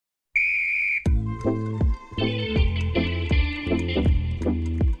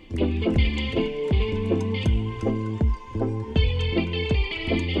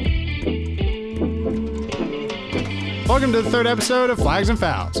Welcome to the third episode of Flags and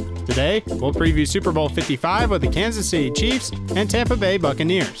Fouls. Today, we'll preview Super Bowl 55 with the Kansas City Chiefs and Tampa Bay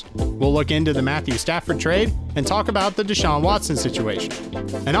Buccaneers. We'll look into the Matthew Stafford trade and talk about the Deshaun Watson situation.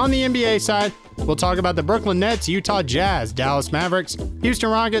 And on the NBA side, we'll talk about the Brooklyn Nets, Utah Jazz, Dallas Mavericks, Houston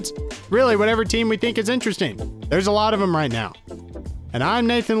Rockets, really whatever team we think is interesting. There's a lot of them right now. And I'm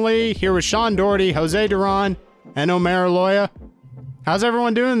Nathan Lee, here with Sean Doherty, Jose Duran, and Omer Aloya. How's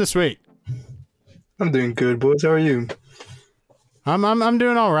everyone doing this week? I'm doing good, boys. How are you? I'm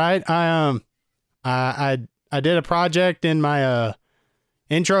doing all right. I did a project in my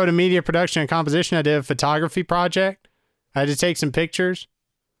intro to media production and composition. I did a photography project. I had to take some pictures.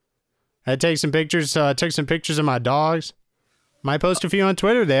 I took some pictures of my dogs. Might post a few on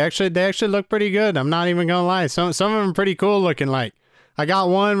Twitter. They actually look pretty good. I'm not even gonna lie. Some of them are pretty cool looking. Like I got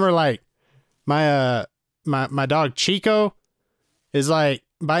one where like my dog Chico is like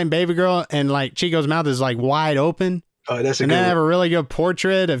biting baby girl, and like Chico's mouth is like wide open. Oh, that's a and good then I one. have a really good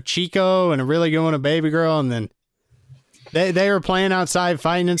portrait of Chico and a really good one of baby girl, and then they were playing outside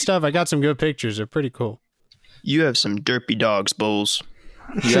fighting and stuff. I got some good pictures. They're pretty cool. You have some derpy dogs, Bowles.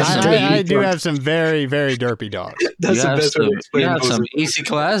 I do have some very, very derpy dogs. That's the best way to explain You have those. some easy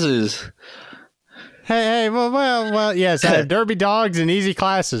classes. Hey, well, yes, I have derpy dogs and easy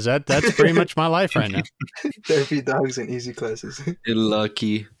classes. That's pretty much my life right now. Therapy dogs and easy classes. You're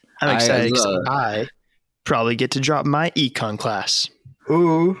lucky. I'm excited 'cause love- I probably get to drop my econ class.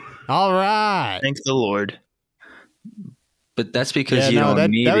 Ooh. All right. Thank the Lord. But that's because you don't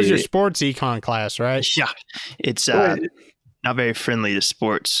need that was your it. sports econ class, right? Yeah, it's Wait, not very friendly to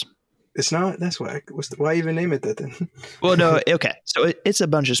sports. it's not? That's why. Why even name it that then? Well, no, okay. So it's a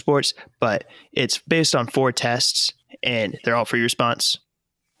bunch of sports, but it's based on 4 tests, and they're all free response.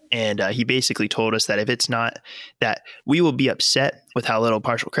 And he basically told us that if it's not, that we will be upset with how little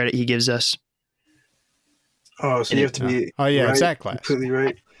partial credit he gives us. Oh, so you have to be. Oh, yeah, right, it's that class. Completely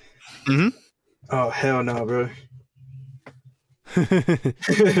right. Mm-hmm. Oh hell no, bro. No,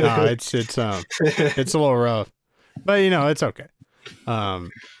 it's a little rough, but it's okay.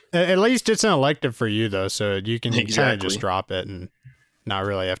 At least it's an elective for you though, so you can kind of Exactly. just drop it and not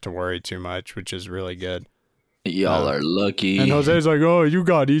really have to worry too much, which is really good. Y'all are lucky. And Jose's like, "Oh, you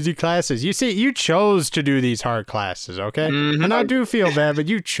got easy classes. You see, you chose to do these hard classes, okay? Mhm. And I do feel bad, but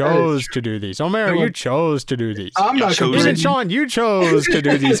you chose to do these. Omer, you chose to do these. I'm not Chosen. Even complaining. Sean, you chose to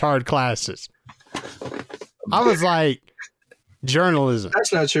do these hard classes. I was like, journalism.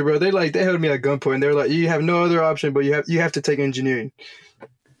 That's not true, bro. They held me at gunpoint. They were like, you have no other option, but you have to take engineering.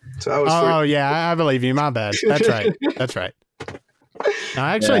 So I was. Oh yeah, I believe you. My bad. That's right. That's right. Now,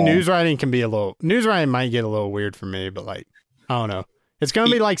 actually, news writing might get a little weird for me, but like, I don't know. It's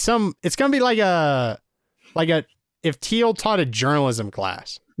gonna be like a if Teal taught a journalism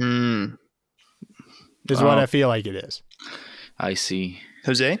class Mm. is what I feel like it is. I see.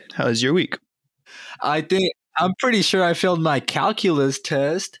 Jose, how was your week? I'm pretty sure I failed my calculus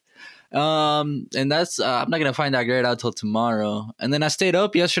test. And that's I'm not gonna find that grade out till tomorrow. And then I stayed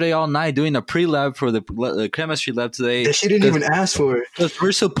up yesterday all night doing a pre-lab for the chemistry lab today. She didn't even ask for it. Because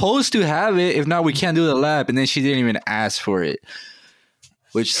we're supposed to have it. If not, we can't do the lab. And then she didn't even ask for it,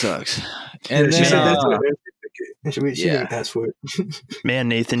 which sucks. And She then said that's what she yeah. didn't ask for it. Man,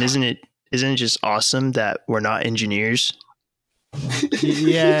 Nathan, isn't it just awesome that we're not engineers?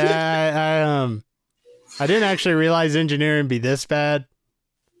 Yeah, I didn't actually realize engineering be this bad,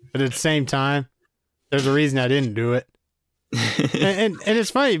 but at the same time, there's a reason I didn't do it. and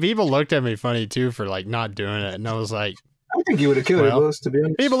it's funny. People looked at me funny too for like not doing it, and I was like, I think you would have killed Well, it, boss, to be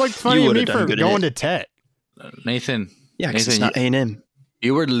honest. people looked funny You at me would've done for good in going it. to tech. Nathan, Yeah, because it's Nathan, not A&M.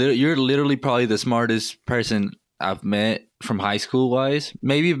 you're literally probably the smartest person I've met from high school wise.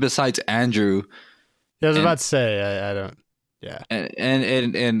 Maybe besides Andrew. I was And- about to say I don't. Yeah.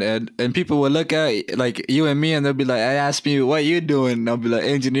 And people will look at like you and me and they'll be like, I ask me what you doing, and I'll be like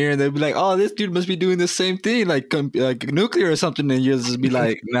engineering. They'll be like, oh, this dude must be doing the same thing, like nuclear or something. And you'll just be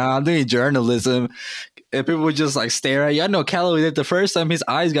like, nah, I'm doing journalism. And people would just like stare at you. I know Callaway did the first time. His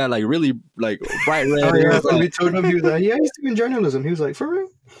eyes got like really like bright red. Oh He yeah, was when like- we told him, he was like, "Yeah, he's doing journalism." He was like, "For real?"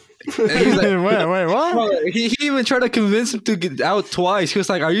 and he's like, wait, what? bro, he even tried to convince him to get out twice. He was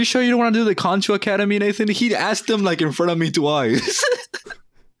like, are you sure you don't want to do the Concho Academy, Nathan? He asked him like in front of me twice.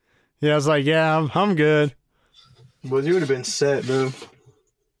 Yeah, I was like, yeah, I'm good. Well, you would have been set, bro.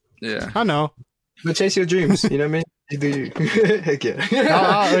 Yeah. I know. But chase your dreams. You know what I mean? You do you. Heck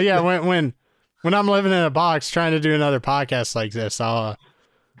yeah. Yeah, when I'm living in a box trying to do another podcast like this, I'll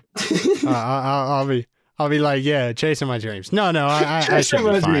be like, yeah, chasing my dreams. No, I should Chasing be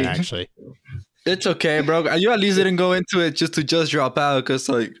my fine dreams. actually. It's okay, bro. You at least didn't go into it just to drop out, because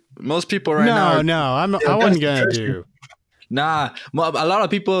like most people right now. I wasn't gonna do. Nah, a lot of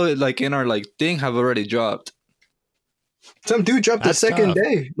people like in our like thing have already dropped. Some dude dropped the second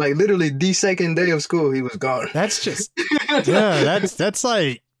day, like literally the second day of school. He was gone. That's just that's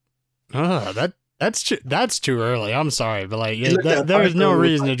like, that's too early. I'm sorry, but like there was no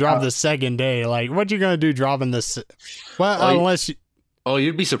reason to drop the second day. Like, what you gonna do dropping this? Well, unless you. Oh,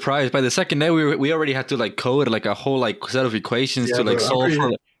 you'd be surprised. By the second day, we already had to like code like a whole like set of equations to like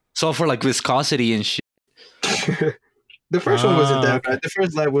solve for like viscosity and shit. The first one wasn't that bad. The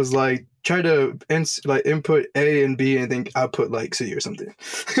first lab was like try to input A and B and then output like C or something.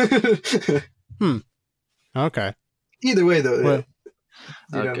 Okay. Either way, though. Well,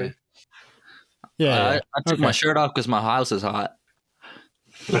 okay. Yeah. I took my shirt off because my house is hot.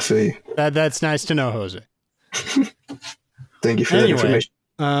 I see. That's nice to know, Jose. Thank you for that information.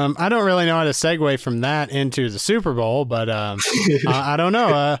 I don't really know how to segue from that into the Super Bowl, but I don't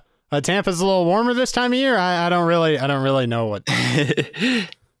know. Tampa's a little warmer this time of year. I don't really know what. You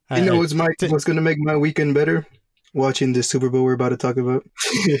know what's going to make my weekend better? Watching the Super Bowl we're about to talk about.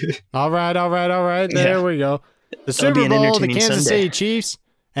 All right. There we go. The Super Bowl, the Kansas City Chiefs,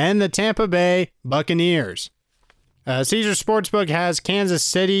 and the Tampa Bay Buccaneers. Caesar Sportsbook has Kansas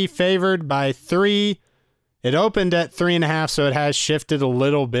City favored by 3. It opened at 3.5, so it has shifted a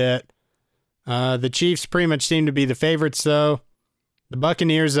little bit. The Chiefs pretty much seem to be the favorites, though. The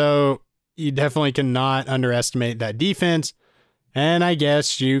Buccaneers, though, you definitely cannot underestimate that defense. And I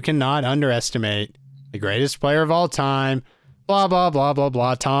guess you cannot underestimate the greatest player of all time, blah, blah, blah, blah,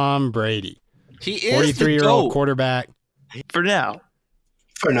 blah, Tom Brady. He is 43-year-old quarterback. For now.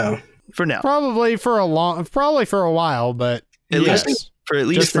 Probably for a while, but at least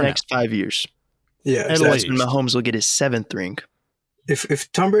the next 5 years. Yeah, at least Mahomes will get his 7th ring.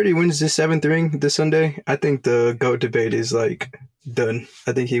 If Tom Brady wins the 7th ring this Sunday, I think the GOAT debate is like done.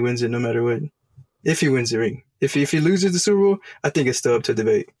 I think he wins it no matter what. If he wins the ring, if he loses the Super Bowl, I think it's still up to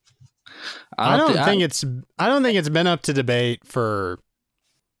debate. I don't think it's been up to debate for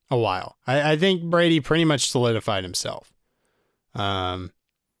a while. I think Brady pretty much solidified himself. Kind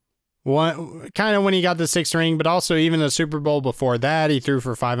of when he got the 6th ring, but also even the Super Bowl before that, he threw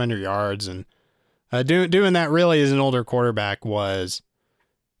for 500 yards and. Doing that really as an older quarterback is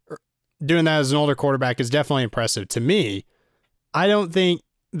definitely impressive to me. I don't think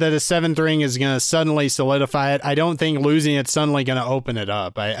that a 7th ring is going to suddenly solidify it. I don't think losing it's suddenly going to open it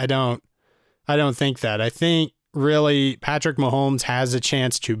up. I don't think that. I think really Patrick Mahomes has a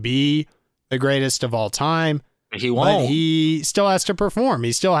chance to be the greatest of all time. He won't. But he still has to perform.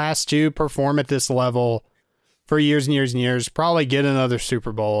 He still has to perform at this level for years and years and years. Probably get another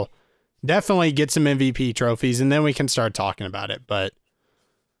Super Bowl. Definitely get some MVP trophies, and then we can start talking about it. But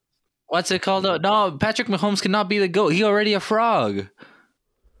what's it called? No, Patrick Mahomes cannot be the GOAT. He already a frog.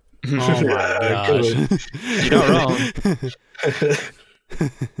 Oh my gosh, you're not wrong.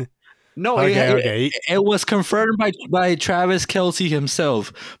 No, okay. It was confirmed by Travis Kelce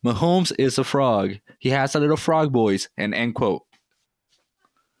himself. Mahomes is a frog. He has a little frog voice. And end quote.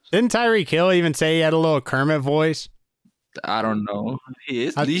 Didn't Tyreek Hill even say he had a little Kermit voice? I don't know. He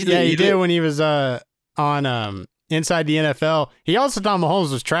is. He did when he was on Inside the NFL. He also thought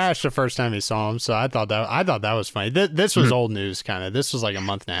Mahomes was trash the first time he saw him, so I thought that was funny. This was old news, kind of. This was like a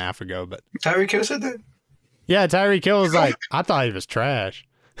month and a half ago, but Tyreek Hill said that. Yeah, Tyreek Hill was like, I thought he was trash.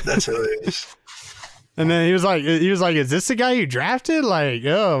 That's hilarious. And then he was like, is this the guy you drafted? Like,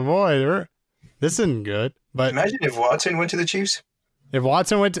 oh boy, this isn't good. But imagine if Watson went to the Chiefs. If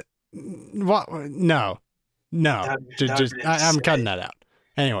Watson went to no. I'm cutting that out.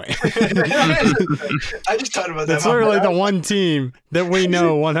 Anyway. I just thought about that. It's literally the one team that we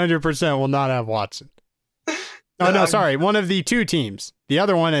know 100% will not have Watson. Oh, no, sorry. One of the 2 teams. The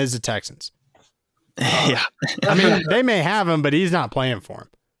other one is the Texans. Yeah. I mean, they may have him, but he's not playing for him.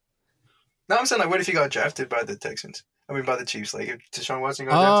 No, I'm saying, like, what if he got drafted by the Texans? I mean, by the Chiefs. Like, if Deshaun Watson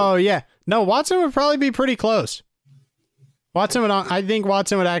got drafted. Oh, yeah. No, Watson would probably be pretty close. I think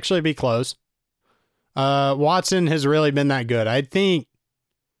Watson would actually be close. Watson has really been that good. I think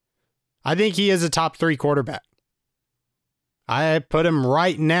he is a top 3 quarterback. I put him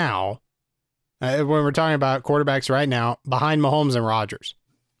right now, when we're talking about quarterbacks right now, behind Mahomes and Rodgers.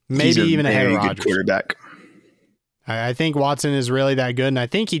 Maybe even ahead of Rodgers. Quarterback. I think Watson is really that good, and I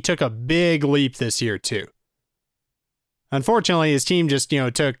think he took a big leap this year too. Unfortunately, his team just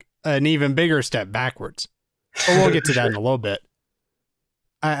took an even bigger step backwards. But we'll get to that in a little bit.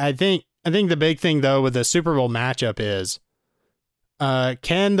 I think the big thing, though, with the Super Bowl matchup is,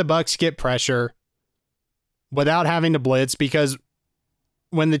 can the Bucs get pressure without having to blitz? Because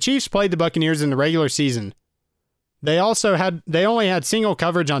when the Chiefs played the Buccaneers in the regular season, they only had single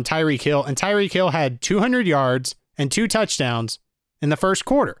coverage on Tyreek Hill, and Tyreek Hill had 200 yards and 2 touchdowns in the first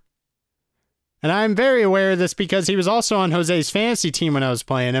quarter. And I'm very aware of this because he was also on Jose's fantasy team when I was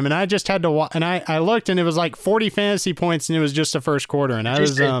playing him, and I just had to and I looked, and it was like 40 fantasy points, and it was just the first quarter, and I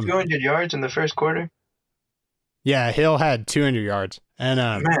was 200 yards in the first quarter. Yeah, Hill had 200 yards, and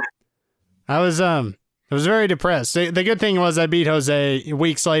Man. I was very depressed. The good thing was I beat Jose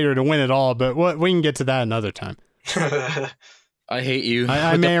weeks later to win it all, but we can get to that another time. I hate you.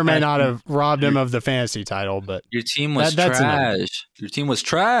 I may or may not have robbed him of the fantasy title, but your team was trash. Your team was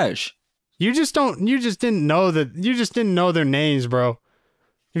trash. You just didn't know their names, bro.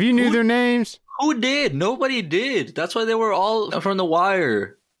 If you knew their names, who did? Nobody did. That's why they were all from the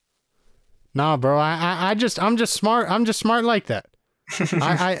wire. Nah, bro. I'm just smart. I'm just smart like that.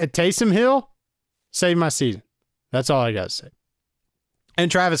 Taysom Hill saved my season. That's all I gotta say. And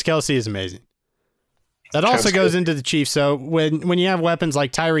Travis Kelce is amazing. That also goes into the Chiefs. So when you have weapons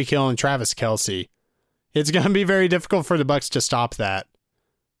like Tyreek Hill and Travis Kelce, it's gonna be very difficult for the Bucs to stop that.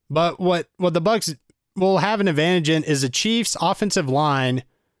 But what the Bucs will have an advantage in is the Chiefs' offensive line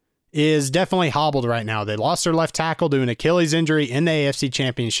is definitely hobbled right now. They lost their left tackle to an Achilles injury in the AFC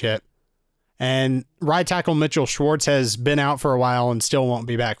Championship. And right tackle Mitchell Schwartz has been out for a while and still won't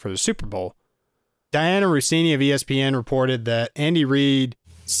be back for the Super Bowl. Diana Rossini of ESPN reported that Andy Reid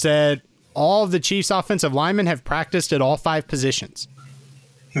said all of the Chiefs' offensive linemen have practiced at all 5 positions.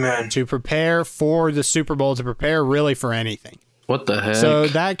 Man. To prepare for the Super Bowl, to prepare really for anything. What the heck? So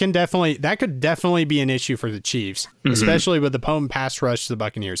that could definitely be an issue for the Chiefs, especially with the potent pass rush the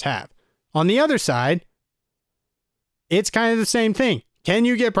Buccaneers have. On the other side, it's kind of the same thing. Can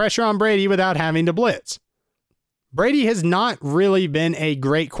you get pressure on Brady without having to blitz? Brady has not really been a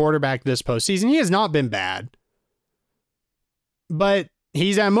great quarterback this postseason. He has not been bad, but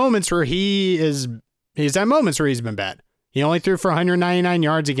he's at moments where he's been bad. He only threw for 199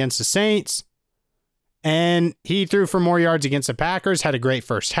 yards against the Saints. And he threw for more yards against the Packers, had a great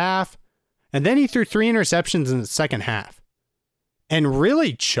first half. And then he threw 3 interceptions in the second half and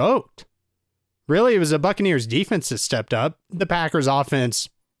really choked. Really, it was the Buccaneers defense that stepped up. The Packers offense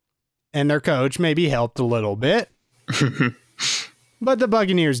and their coach maybe helped a little bit. But the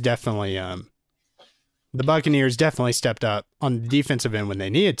Buccaneers definitely stepped up on the defensive end when they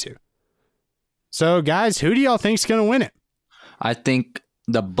needed to. So, guys, who do y'all think's going to win it? I think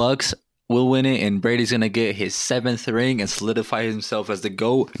the Bucs will win it, and Brady's going to get his 7th ring and solidify himself as the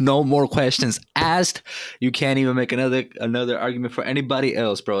GOAT. No more questions asked. You can't even make another argument for anybody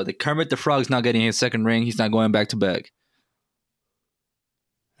else, bro. The Kermit the Frog's not getting his 2nd ring. He's not going back to back.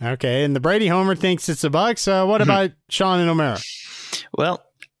 Okay, and the Brady Homer thinks it's the Bucs. What about Sean and O'Mara? Well,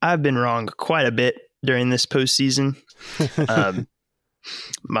 I've been wrong quite a bit during this postseason.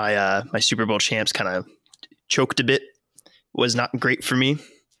 My Super Bowl champs kind of choked a bit. Was not great for me.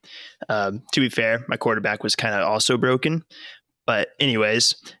 To be fair, my quarterback was kind of also broken. But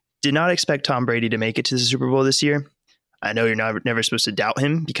anyways, did not expect Tom Brady to make it to the Super Bowl this year. I know you're never supposed to doubt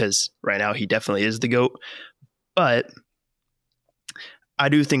him because right now he definitely is the GOAT. But I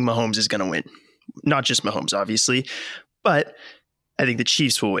do think Mahomes is going to win. Not just Mahomes, obviously. But I think the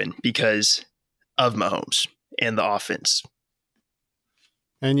Chiefs will win because of Mahomes and the offense.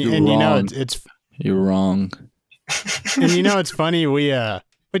 And you know it's you're wrong. And you know it's funny, we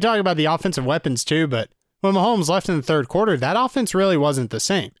talk about the offensive weapons too, but when Mahomes left in the third quarter, that offense really wasn't the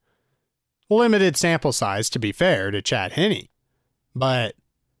same. Limited sample size, to be fair to Chad Henne, but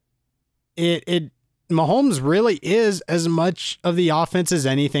Mahomes really is as much of the offense as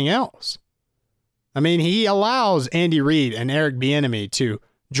anything else. I mean, he allows Andy Reid and Eric Bieniemy to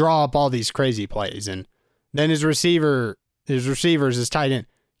draw up all these crazy plays, and then his receivers, his tight end,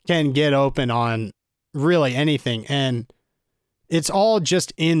 can get open on really anything, and it's all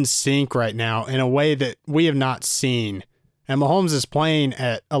just in sync right now in a way that we have not seen. And Mahomes is playing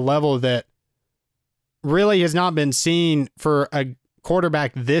at a level that really has not been seen for a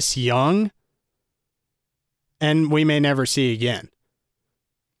quarterback this young, and we may never see again.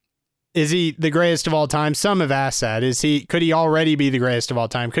 Is he the greatest of all time? Some have asked that. Could he already be the greatest of all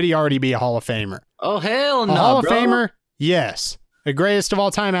time? Could he already be a Hall of Famer? Oh, hell no, a Hall of bro. Famer? Yes. The greatest of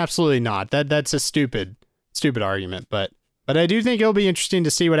all time? Absolutely not. That's a stupid argument, but I do think it'll be interesting to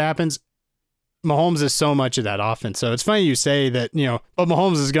see what happens. Mahomes is so much of that offense. So it's funny you say that, but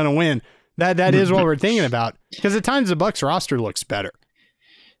Mahomes is going to win. That is what we're thinking about, because at times the Bucs roster looks better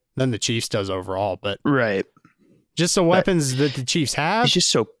than the Chiefs does overall, but right. Just the weapons that the Chiefs have. It's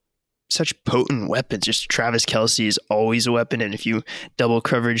just such potent weapons. Just Travis Kelce is always a weapon. And if you double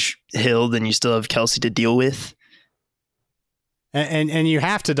coverage Hill, then you still have Kelce to deal with. and you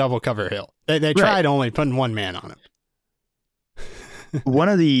have to double cover Hill. They tried only putting one man on him. One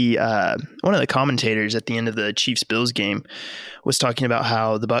of the commentators at the end of the Chiefs-Bills game was talking about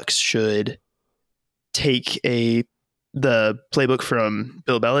how the Bucs should take the playbook from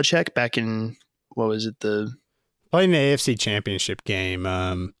Bill Belichick back in, what was it, playing the AFC Championship game.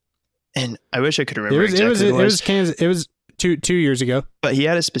 And I wish I could remember exactly what it was Kansas. It was 2 years ago. But he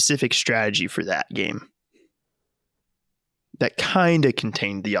had a specific strategy for that game that kind of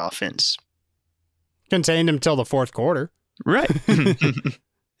contained the offense. Contained him till the fourth quarter. Right.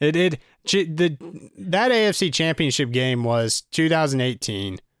 That AFC Championship game was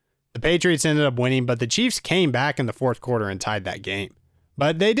 2018. The Patriots ended up winning, but the Chiefs came back in the fourth quarter and tied that game.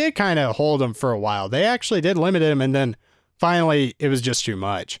 But they did kind of hold them for a while. They actually did limit him, and then finally it was just too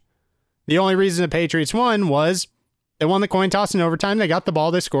much. The only reason the Patriots won was they won the coin toss in overtime. They got the ball,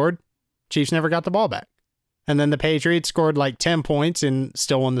 they scored. Chiefs never got the ball back. And then the Patriots scored like 10 points and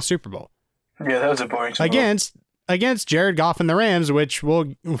still won the Super Bowl. Yeah, that was a boring Super Bowl. Against Jared Goff and the Rams, which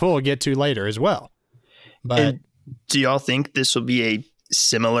we'll get to later as well. But and do y'all think this will be a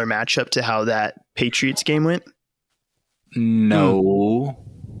similar matchup to how that Patriots game went? No.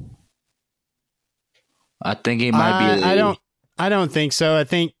 I think it might be. I don't think so. I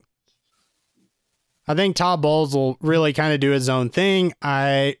think Todd Bowles will really kind of do his own thing.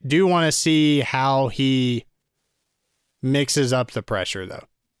 I do want to see how he mixes up the pressure, though.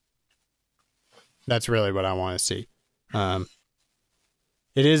 That's really what I want to see.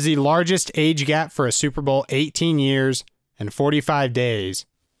 It is the largest age gap for a Super Bowl, 18 years and 45 days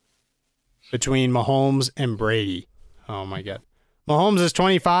between Mahomes and Brady. Oh, my God. Mahomes is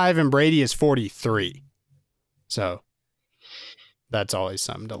 25 and Brady is 43. So that's always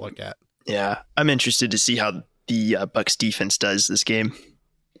something to look at. Yeah, I'm interested to see how the Bucs defense does this game.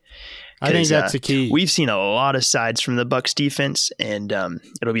 I think that's the key. We've seen a lot of sides from the Bucs defense, and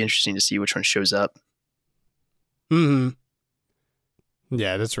it'll be interesting to see which one shows up. Mm-hmm.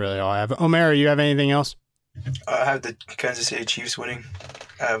 Yeah, that's really all I have. Omer, you have anything else? I have the Kansas City Chiefs winning.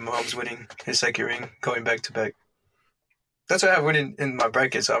 I have Mahomes winning his second ring, going back to back. That's what I have winning in my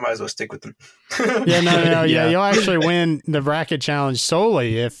bracket, so I might as well stick with them. No. Yeah, you'll actually win the bracket challenge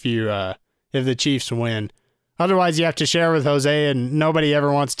solely if the Chiefs win. Otherwise, you have to share with Jose, and nobody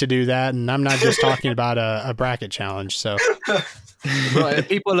ever wants to do that. And I'm not just talking about a bracket challenge. So, Bro,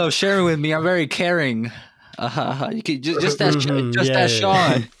 people love sharing with me. I'm very caring. You can just ask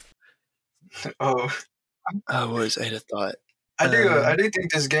Sean. Oh, I had a thought. I do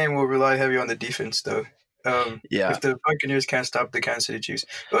think this game will rely heavy on the defense, though. If the Buccaneers can't stop the Kansas City Chiefs,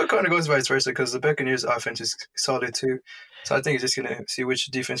 but it kind of goes vice versa because the Buccaneers' offense is solid too. So I think it's just gonna see which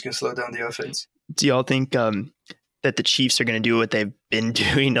defense can slow down the offense. Do y'all think that the Chiefs are going to do what they've been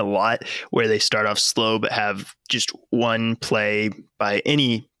doing a lot, where they start off slow but have just one play by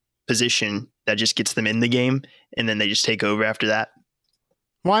any position that just gets them in the game, and then they just take over after that?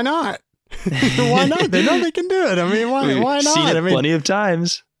 Why not? Why not? They know they can do it. I mean, why not? Seen it plenty of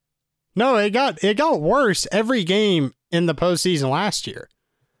times. No, it got worse every game in the postseason last year.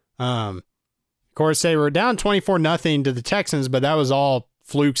 Of course, they were down 24-0 to the Texans, but that was all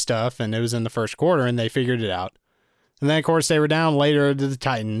fluke stuff, and it was in the first quarter, and they figured it out. And then, of course, they were down later to the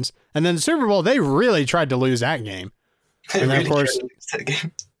Titans. And then the Super Bowl, they really tried to lose that game. And then,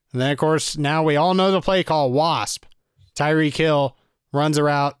 of course, now we all know the play call, WASP. Tyreek Hill runs a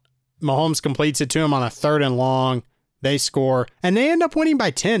route. Mahomes completes it to him on a 3rd and long. They score, and they end up winning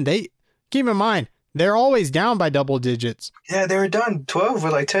by 10. Keep in mind, they're always down by double digits. Yeah, they were down 12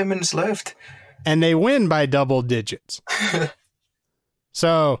 with like 10 minutes left. And they win by double digits.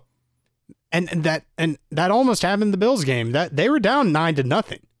 So, and that almost happened in the Bills game. That they were down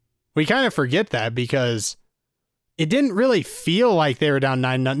 9-0. We kind of forget that because it didn't really feel like they were down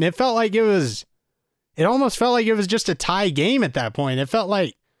 9-0. It almost felt like it was just a tie game at that point. It felt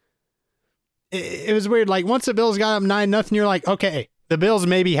like it was weird. Like once the Bills got up 9-0, you're like, okay, the Bills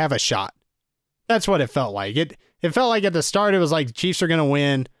maybe have a shot. That's what it felt like. It felt like at the start, it was like the Chiefs are going to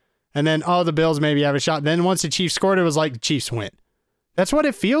win. And then, the Bills maybe have a shot. Then once the Chiefs scored, it was like the Chiefs win. That's what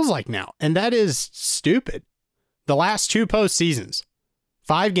it feels like now. And that is stupid. The last 2 postseasons,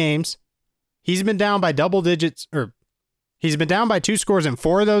 5 games, he's been down by double digits, or he's been down by 2 scores in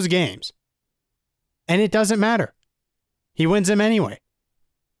 4 of those games. And it doesn't matter. He wins them anyway.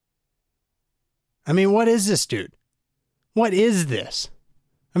 I mean, what is this, dude? What is this?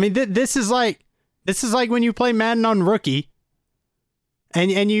 I mean, this is like when you play Madden on rookie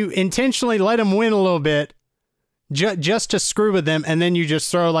and you intentionally let them win a little bit just to screw with them, and then you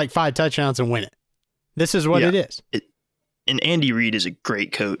just throw like 5 touchdowns and win it. This is what it is. And Andy Reid is a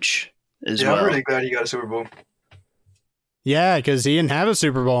great coach as well. I'm really glad he got a Super Bowl. Yeah, because he didn't have a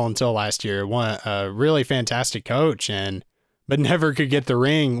Super Bowl until last year. One a really fantastic coach, but never could get the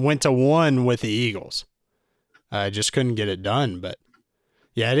ring. Went to one with the Eagles. Just couldn't get it done. But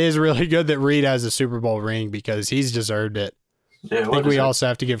yeah, it is really good that Reed has a Super Bowl ring because he's deserved it. Yeah, I think we also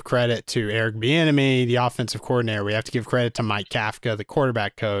have to give credit to Eric Bieniemy, the offensive coordinator. We have to give credit to Mike Kafka, the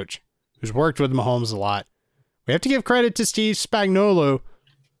quarterback coach, who's worked with Mahomes a lot. We have to give credit to Steve Spagnuolo,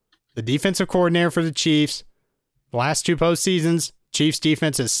 the defensive coordinator for the Chiefs. The last 2 postseasons, Chiefs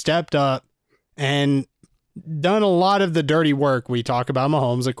defense has stepped up and done a lot of the dirty work. We talk about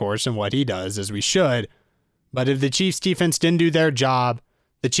Mahomes, of course, and what he does, as we should. But if the Chiefs defense didn't do their job,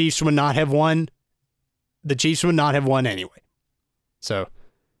 the Chiefs would not have won. The Chiefs would not have won anyway. So,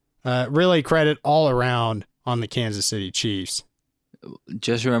 really credit all around on the Kansas City Chiefs.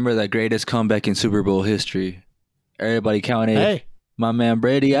 Just remember that greatest comeback in Super Bowl history. Everybody counted my man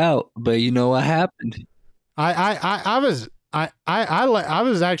Brady out, but you know what happened? I was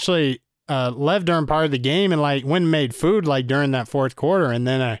actually left during part of the game and like went and made food like during that fourth quarter, and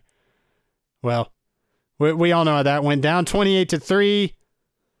then we all know how that went down, 28-3,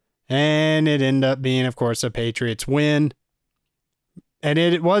 and it ended up being, of course, a Patriots win. And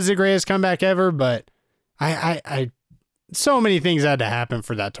it was the greatest comeback ever, but I so many things had to happen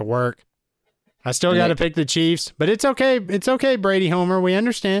for that to work. I still got to pick the Chiefs, but it's okay. It's okay, Brady Homer. We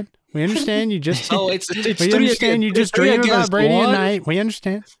understand. We understand. You just we understand. You just dream about Brady at night. We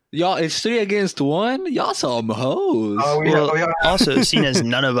understand. Y'all, it's 3-1. Y'all saw them hoes. Also, seeing as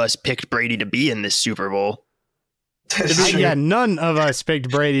none of us picked Brady to be in this Super Bowl. Yeah, none of us picked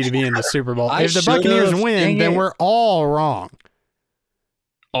Brady to be in the Super Bowl. If the Buccaneers win, then we're all wrong.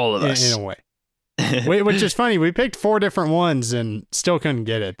 All of us. In a way. Which is funny. We picked 4 different ones and still couldn't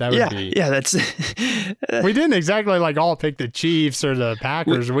get it. That would be... Yeah, that's... We didn't exactly like all pick the Chiefs or the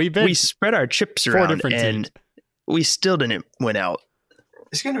Packers. We spread our chips around and we still didn't win out.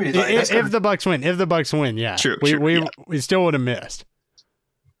 It's going to be like... If the Bucs win, yeah. True, we still would have missed.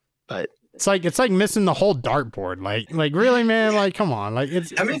 But... It's like missing the whole dartboard. Like really, man. Like, come on. Like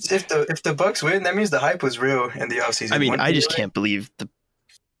it's. I mean, if the Bucs win, that means the hype was real in the offseason. I mean, I just can't believe the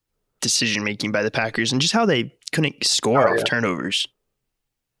decision making by the Packers and just how they couldn't score off turnovers.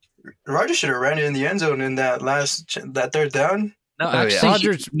 Rodgers should have ran it in the end zone in that third down. No,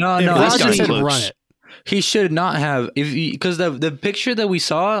 Rodgers. Rodgers had run it. He should not have, because the picture that we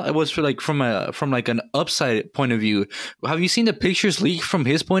saw was from an upside point of view. Have you seen the pictures leaked from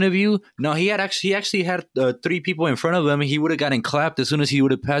his point of view? No, he actually had 3 people in front of him. He would have gotten clapped as soon as he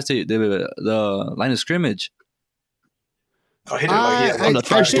would have passed the line of scrimmage. Oh, he didn't on the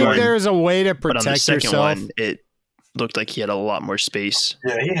first one. There's a way to protect but on the second yourself. One, it looked like he had a lot more space.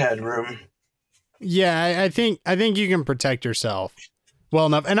 Yeah, he had room. Yeah, I think you can protect yourself well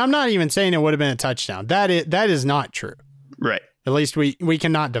enough. And I'm not even saying it would have been a touchdown. That is not true. Right. At least we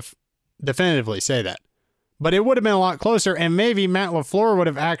cannot definitively say that. But it would have been a lot closer, and maybe Matt LaFleur would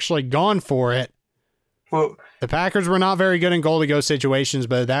have actually gone for it. Well, the Packers were not very good in goal-to-go situations,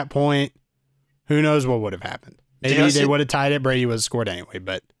 but at that point, who knows what would have happened. Maybe they would have tied it. Brady would have scored anyway,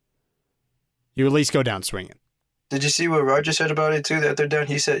 but you at least go down swinging. Did you see what Roger said about it, too? That they're down.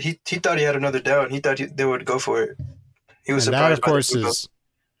 He said he thought he had another down. He thought they would go for it. He was surprised. That, of course,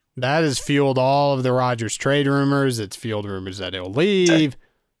 that has fueled all of the Rodgers trade rumors. It's fueled rumors that he'll leave.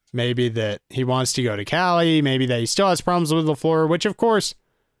 Maybe that he wants to go to Cali. Maybe that he still has problems with LaFleur, which, of course,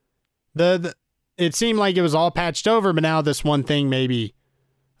 it seemed like it was all patched over, but now this one thing maybe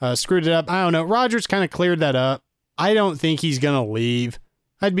screwed it up. I don't know. Rodgers kind of cleared that up. I don't think he's going to leave.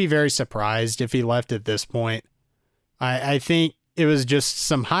 I'd be very surprised if he left at this point. I think it was just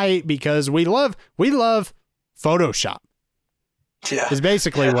some hype because we love Photoshop. Yeah. Is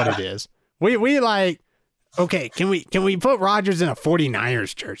basically what it is. We like, okay, can we put Rodgers in a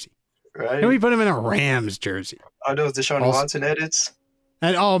 49ers jersey? Right. Can we put him in a Rams jersey? Are those Deshaun Watson edits?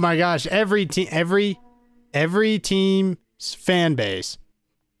 And oh my gosh, every team's fan base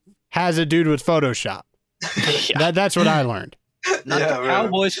has a dude with Photoshop. Yeah. That's what I learned. Not the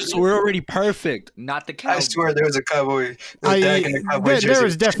Cowboys, so we're already perfect. Not the Cowboys. I swear there was a Cowboy. There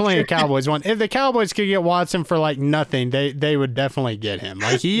was definitely a Cowboys one. If the Cowboys could get Watson for like nothing, they would definitely get him.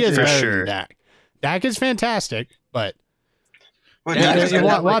 Like he is better than Dak. Dak is fantastic, but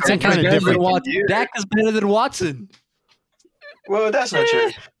Watson kind of different. Dak is better than Watson. Well, that's not true.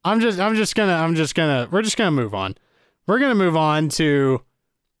 We're just gonna move on. We're gonna move on to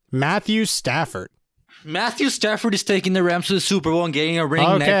Matthew Stafford. Matthew Stafford is taking the Rams to the Super Bowl and getting a ring.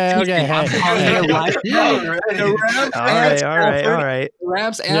 Okay. All right.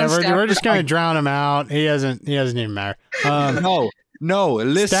 Rams and we're just gonna drown him out. He doesn't even matter. No.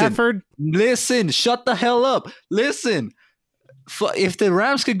 Listen, Stafford. Listen. Shut the hell up. Listen. if the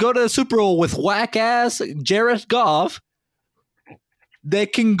Rams could go to the Super Bowl with whack ass Jared Goff, they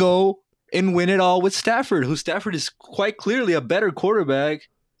can go and win it all with Stafford, who Stafford is quite clearly a better quarterback,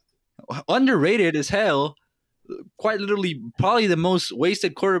 underrated as hell, quite literally probably the most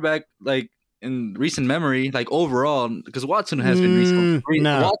wasted quarterback like in recent memory, like overall, because Watson has been recently.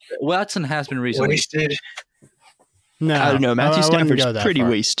 No. Watson has been recently. Wasted. No, I don't know. Matthew I wouldn't Stafford's go that pretty far.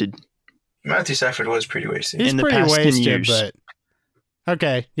 wasted. Matthew Stafford was pretty wasted. He's in the pretty past 10 wasted, years. but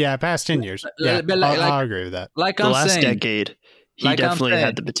okay, yeah, past 10 years. Yeah, But like- I'll agree with that. Like The I'm last saying, decade, he Like I'm definitely saying.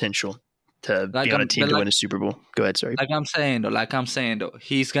 had the potential to Like be on a I'm- team but to like- win a Super Bowl. Go ahead, sorry. like I'm saying though,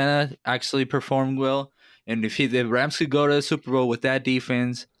 he's gonna actually perform well, and if the Rams could go to the Super Bowl with that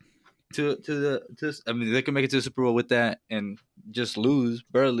defense, I mean, they can make it to the Super Bowl with that and just lose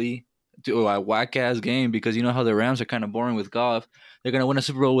barely to a whack ass game because you know how the Rams are kind of boring with Goff. They're gonna win a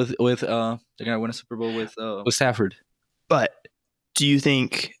Super Bowl with Stafford. But do you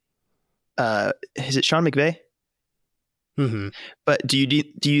think, is it Sean McVay? Hmm. But do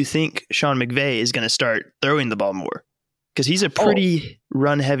you think Sean McVay is going to start throwing the ball more? Because he's a pretty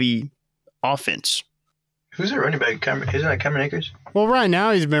run-heavy offense. Who's their running back? Isn't that Cameron Akers? Well, right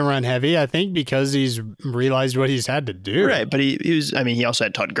now he's been run heavy, I think, because he's realized what he's had to do. Right, but he was, I mean, he also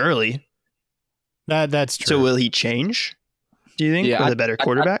had Todd Gurley. That's true. So will he change, do you think, with a better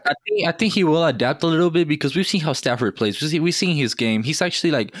quarterback? I think he will adapt a little bit because we've seen how Stafford plays. We've seen his game. He's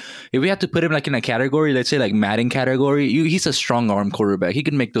actually like, if we have to put him like in a category, let's say like Madden category, he's a strong arm quarterback. He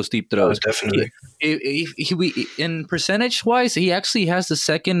can make those deep throws. Definitely. In percentage wise, he actually has the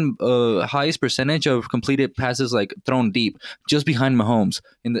second highest percentage of completed passes like thrown deep, just behind Mahomes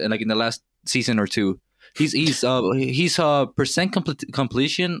in the last season or two. He's percent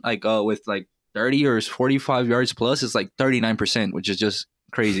completion like with like 30 or 45 yards plus is like 39%, which is just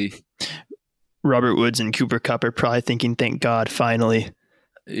crazy. Robert Woods and Cooper Kupp are probably thinking, thank God, finally.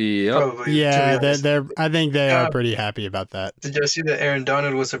 Yep. Probably. yeah, To be honest. they're. I think they are pretty happy about that. Did y'all see that Aaron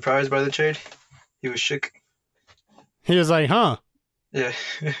Donald was surprised by the trade? He was shook. He was like, "Huh," Yeah.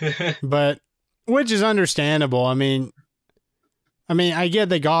 but which is understandable. I mean, I get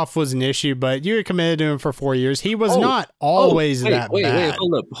that Goff was an issue, but you were committed to him for 4 years. He was not always that bad. Wait,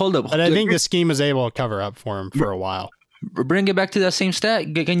 hold up. But I think the scheme was able to cover up for him for a while. Bring it back to that same stat.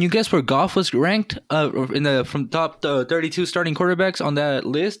 Can you guess where Goff was ranked from top 32 starting quarterbacks on that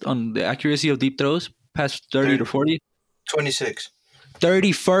list on the accuracy of deep throws past 30 to 40? 26.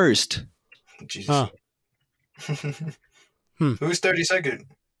 31st. Jesus. Huh. Who's 32nd?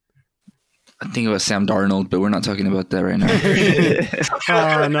 I think it was Sam Darnold, but we're not talking about that right now.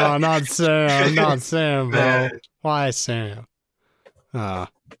 Oh no, not Sam, bro. Man. Why Sam?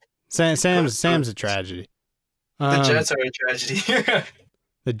 Sam's a tragedy. The Jets are a tragedy.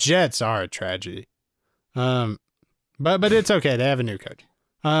 The Jets are a tragedy. But it's okay. They have a new coach.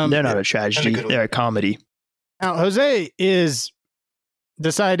 They're not a tragedy. good one. They're a comedy. Now Jose is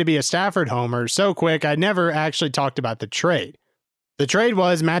decided to be a Stafford homer so quick. I never actually talked about the trade. The trade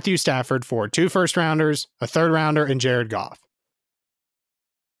was Matthew Stafford for 2 first-rounders, a third-rounder, and Jared Goff.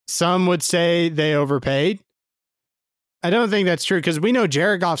 Some would say they overpaid. I don't think that's true because we know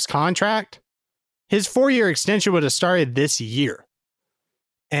Jared Goff's contract, his 4-year extension would have started this year.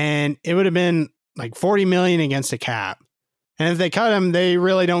 And it would have been like $40 million against the cap. And if they cut him, they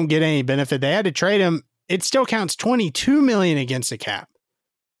really don't get any benefit. They had to trade him. It still counts $22 million against the cap.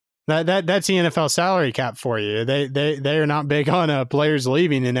 That's the NFL salary cap for you. They are not big on players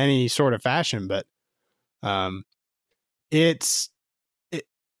leaving in any sort of fashion, but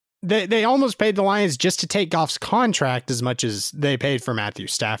they almost paid the Lions just to take Goff's contract as much as they paid for Matthew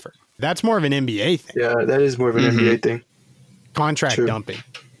Stafford. That's more of an NBA thing. Yeah, that is more of an NBA thing. Contract True. dumping.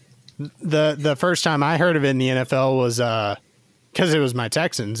 The first time I heard of it in the NFL was because it was my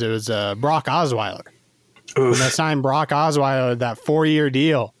Texans. It was Brock Osweiler. When they signed Brock Osweiler, that 4-year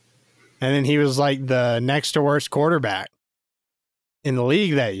deal. And then he was like the next to worst quarterback in the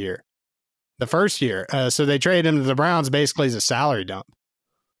league that year, the first year. So they traded him to the Browns basically as a salary dump.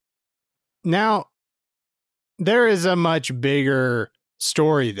 Now, there is a much bigger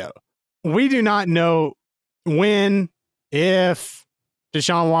story, though. We do not know when, if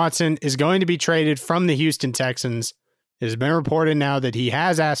Deshaun Watson is going to be traded from the Houston Texans. It has been reported now that he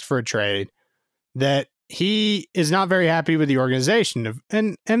has asked for a trade, that he is not very happy with the organization.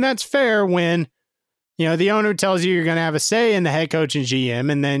 And that's fair when, the owner tells you you're going to have a say in the head coach and GM,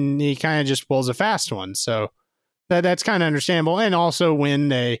 and then he kind of just pulls a fast one. So that's kind of understandable. And also when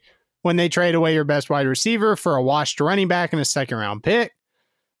they trade away your best wide receiver for a washed running back and a 2nd-round pick,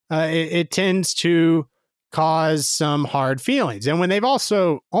 it tends to cause some hard feelings. And when they've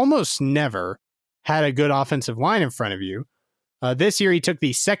also almost never had a good offensive line in front of you, This year, he took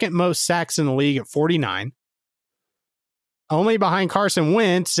the second most sacks in the league at 49. Only behind Carson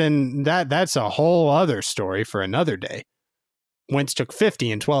Wentz, and that's a whole other story for another day. Wentz took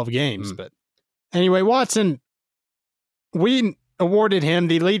 50 in 12 games. But anyway, Watson, we awarded him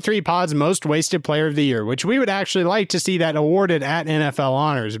the Lead 3 Pod's Most Wasted Player of the Year, which we would actually like to see that awarded at NFL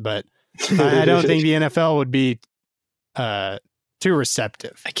Honors, but I don't think the NFL would be too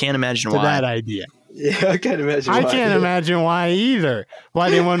receptive. I can't imagine to why. that idea. Yeah, I can't imagine. I can't imagine why either. Why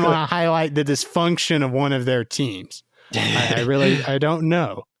they wouldn't want to highlight the dysfunction of one of their teams. I don't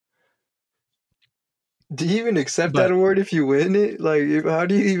know. Do you even accept that award if you win it? Like, how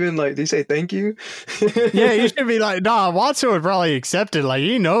do you even do you say thank you? Yeah, you should be like, nah, Watson would probably accept it. Like,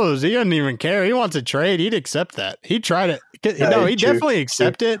 he knows. He doesn't even care. He wants a trade. He'd accept that. He'd try to. No, he'd definitely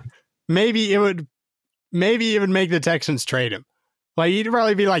accept it. Maybe it would make the Texans trade him. Like, he'd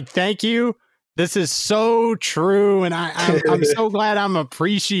probably be like, thank you. This is so true. And I'm so glad I'm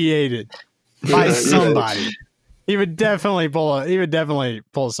appreciated by somebody. He would definitely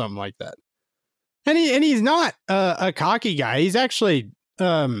pull something like that. And he's not a cocky guy. He's actually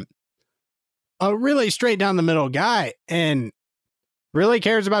a really straight down the middle guy and really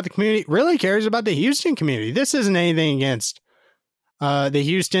cares about the community, really cares about the Houston community. This isn't anything against the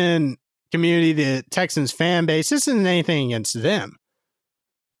Houston community, the Texans fan base. This isn't anything against them.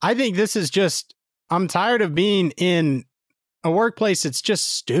 I think this is just, I'm tired of being in a workplace that's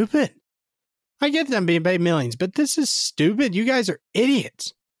just stupid. I get them being paid millions, but this is stupid. You guys are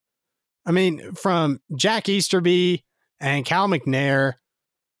idiots. I mean, from Jack Easterby and Cal McNair,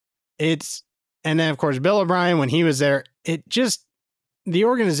 and then of course Bill O'Brien when he was there, the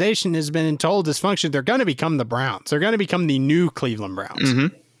organization has been told dysfunction. They're going to become the Browns. They're going to become the new Cleveland Browns.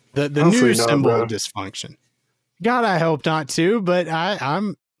 Mm-hmm. The new symbol of dysfunction. God, I hope not too, but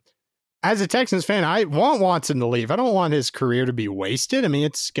I'm as a Texans fan, I want Watson to leave. I don't want his career to be wasted. I mean,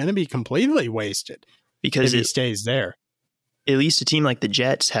 it's going to be completely wasted because if he stays there. At least a team like the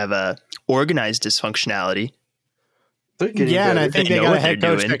Jets have a organized dysfunctionality. Yeah, and I think they got a head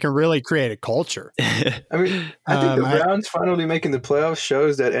coach that can really create a culture. I mean, I think the Browns finally making the playoffs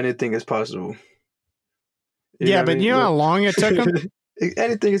shows that anything is possible. You know how long it took them?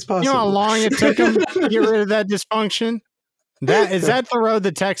 Anything is possible. You know how long it took them to get rid of that dysfunction? Is that the road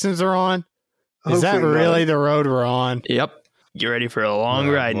the Texans are on? Is that really the road we're on? Yep. Get ready for a long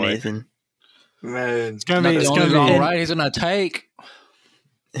ride, boy. Nathan. Man, it's gonna be long ride he's gonna take.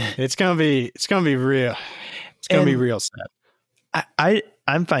 It's gonna be real. It's gonna be real sad.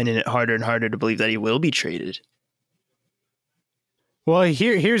 I'm finding it harder and harder to believe that he will be traded. Well,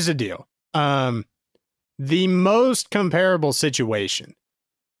 here's the deal. The most comparable situation.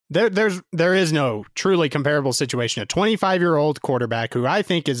 There is no truly comparable situation. A 25-year-old quarterback who I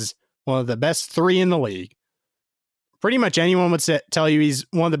think is one of the best 3 in the league. Pretty much anyone would tell you he's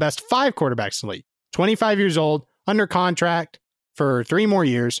one of the best 5 quarterbacks in the league. 25 years old, under contract for 3 more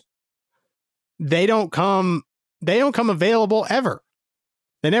years. They don't come available ever.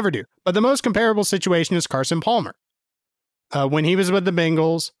 They never do. But the most comparable situation is Carson Palmer. When he was with the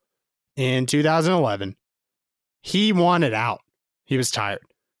Bengals in 2011, he wanted out. He was tired.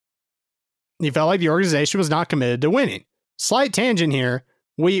 He felt like the organization was not committed to winning. Slight tangent here.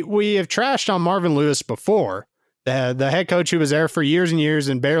 We have trashed on Marvin Lewis before. The head coach who was there for years and years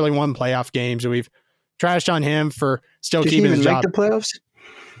and barely won playoff games. We've trashed on him for still keeping his job. Did he make the playoffs?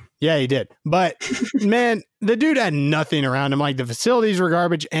 Yeah, he did. But man, the dude had nothing around him. Like the facilities were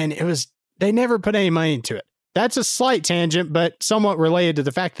garbage, and they never put any money into it. That's a slight tangent, but somewhat related to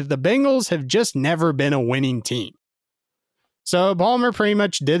the fact that the Bengals have just never been a winning team. So Palmer pretty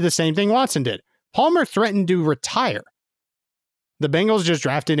much did the same thing Watson did. Palmer threatened to retire. The Bengals just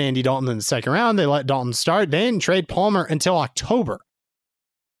drafted Andy Dalton in the second round. They let Dalton start. They didn't trade Palmer until October.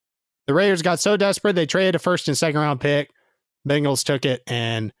 The Raiders got so desperate, they traded a first and second round pick. Bengals took it,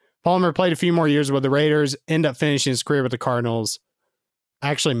 and Palmer played a few more years with the Raiders, ended up finishing his career with the Cardinals.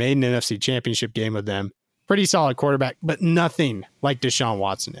 Actually made an NFC championship game with them. Pretty solid quarterback, but nothing like Deshaun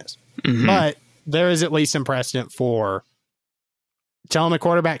Watson is. Mm-hmm. But there is at least some precedent for telling the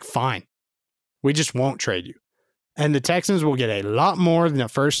quarterback, fine, we just won't trade you. And the Texans will get a lot more than a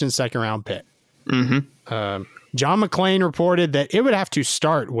first and second round pick. Mm-hmm. John McClain reported that it would have to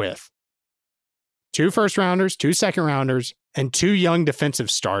start with 2 first rounders, 2 second rounders, and 2 young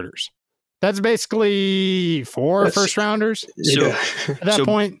defensive starters. That's basically 4 first rounders. So at that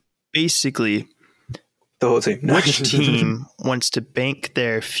point, basically, the whole team. Which team wants to bank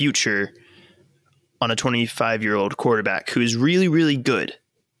their future on a 25-year-old quarterback who is really, really good?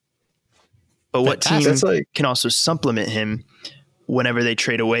 But what team can also supplement him whenever they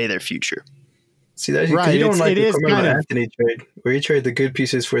trade away their future? See that? Right, You don't like it the is Carmelo kind of- Anthony trade, where you trade the good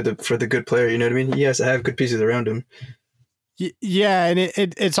pieces for the good player. You know what I mean? He has to have good pieces around him. Yeah, and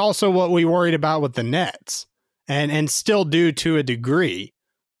it's also what we worried about with the Nets, and still do to a degree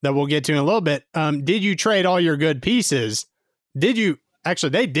that we'll get to in a little bit. Did you trade all your good pieces? Did you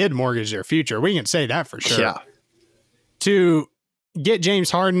actually? They did mortgage their future. We can say that for sure. Yeah. To get James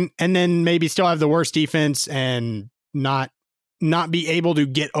Harden and then maybe still have the worst defense and not be able to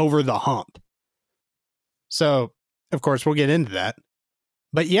get over the hump. So, of course, we'll get into that.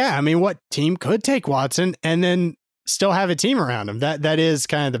 But yeah, I mean, what team could take Watson and then still have a team around him? That is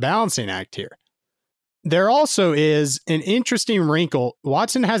kind of the balancing act here. There also is an interesting wrinkle.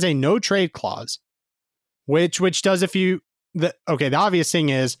 Watson has a no trade clause, which does the obvious thing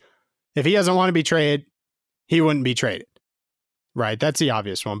is if he doesn't want to be traded, he wouldn't be traded. Right, that's the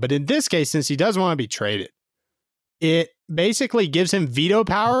obvious one. But in this case, since he does want to be traded, it basically gives him veto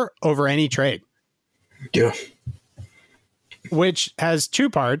power over any trade. Yeah. Which has two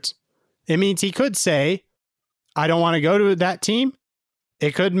parts. It means he could say, I don't want to go to that team.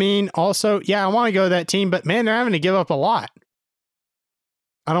 It could mean also, yeah, I want to go to that team, but man, they're having to give up a lot.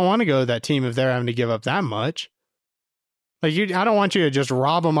 I don't want to go to that team if they're having to give up that much. Like I don't want you to just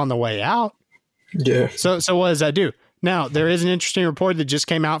rob them on the way out. Yeah. So what does that do? Now, there is an interesting report that just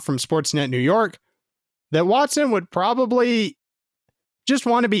came out from Sportsnet New York that Watson would probably just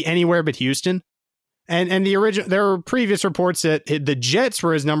want to be anywhere but Houston. And there were previous reports that the Jets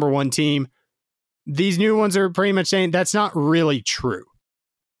were his number one team. These new ones are pretty much saying that's not really true.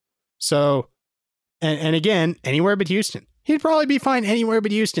 So, and again, anywhere but Houston. He'd probably be fine anywhere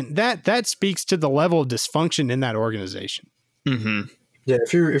but Houston. That speaks to the level of dysfunction in that organization. Mm-hmm. Yeah,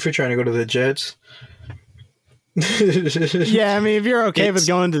 if you're trying to go to the Jets. Yeah, I mean, if you're okay with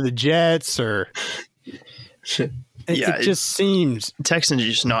going to the Jets or it just seems Texans are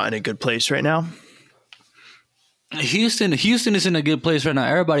just not in a good place right now. Houston is in a good place right now.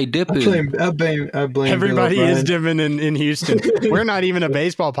 Everybody dipping. I blame everybody Bill is O'Brien. dipping in Houston. We're not even a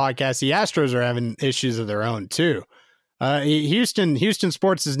baseball podcast. The Astros are having issues of their own too. Houston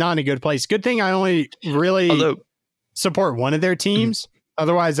sports is not in a good place. Good thing I only really support one of their teams.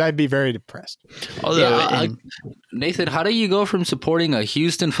 Otherwise, I'd be very depressed. Nathan, how do you go from supporting a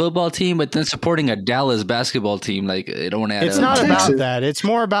Houston football team but then supporting a Dallas basketball team? Like, it don't add It's up. not about that. It's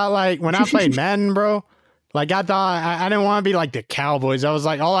more about like when I played Madden, bro. Like I thought I didn't want to be like the Cowboys. I was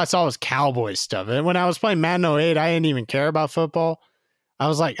like, all I saw was Cowboys stuff. And when I was playing Madden 08, I didn't even care about football. I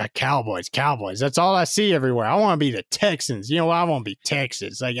was like, Cowboys. That's all I see everywhere. I want to be the Texans. You know what? I want to be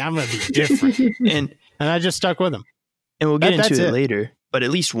Texas. Like I'm going to be different. and I just stuck with them. And we'll get into it later. But at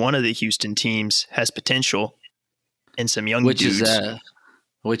least one of the Houston teams has potential and some young dudes.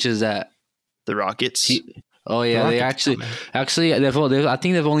 Which is that? The Rockets. They actually, I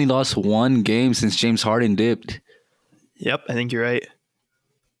think they've only lost one game since James Harden dipped. Yep, I think you're right.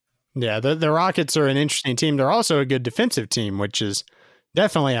 Yeah, the Rockets are an interesting team. They're also a good defensive team, which is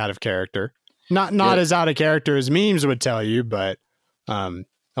definitely out of character. Not as out of character as memes would tell you, but a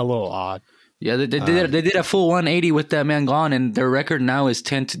little odd. Yeah, they did a full 180 with that man gone, and their record now is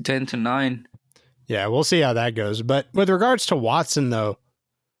 10-9. Yeah, we'll see how that goes. But with regards to Watson, though,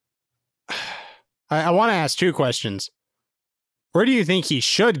 I want to ask two questions. Where do you think he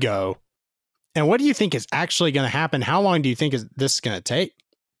should go? And what do you think is actually going to happen? How long do you think this is going to take?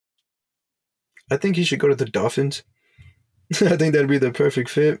 I think he should go to the Dolphins. I think that'd be the perfect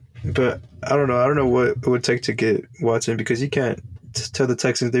fit. But I don't know. I don't know what it would take to get Watson because you can't tell the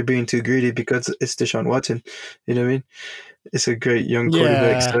Texans they're being too greedy because it's Deshaun Watson. You know what I mean? It's a great young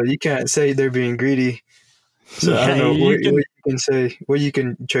quarterback. So you can't say they're being greedy. So I don't know what you can say, what you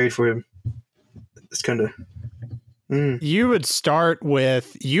can trade for him. It's kind of... You would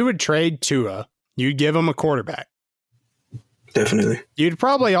trade Tua. You'd give him a quarterback. Definitely. You'd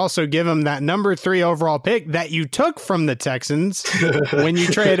probably also give him that number 3 overall pick that you took from the Texans when you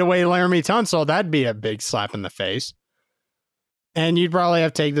traded away Laramie Tunsil. That'd be a big slap in the face. And you'd probably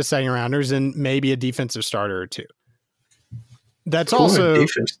have to take the second rounders and maybe a defensive starter or two. That's also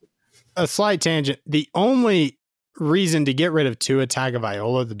a slight tangent. The only reason to get rid of Tua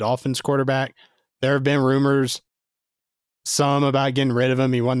Tagovailoa, the Dolphins quarterback, there have been rumors, some about getting rid of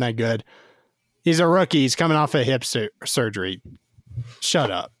him. He wasn't that good. He's a rookie. He's coming off a hip surgery.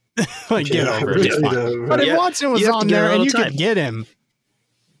 Shut up. Get over it. But if Watson was on there and you could get him,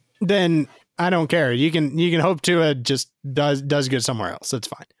 then I don't care. You can hope Tua just does good somewhere else. That's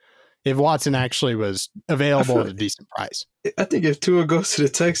fine. If Watson actually was available at a decent price. I think if Tua goes to the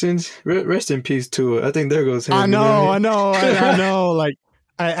Texans, rest in peace, Tua. I think there goes him. I know. Like,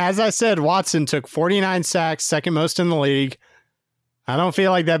 as I said, Watson took 49 sacks, second most in the league. I don't feel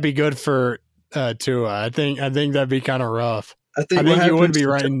like that'd be good for Tua. I think that'd be kind of rough. I think you would be to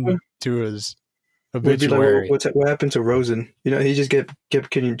writing Tua Tua's would be obituary. like, what happened to Rosen? You know, he just kept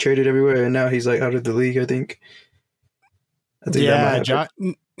getting traded everywhere, and now he's like out of the league. I think Yeah,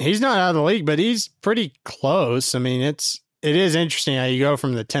 he's not out of the league, but he's pretty close. I mean, it is interesting how you go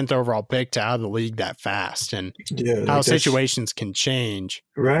from the 10th overall pick to out of the league that fast, and how situations can change.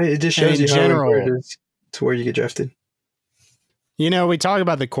 Right, it just shows you how important it is to where you get drafted. You know, we talk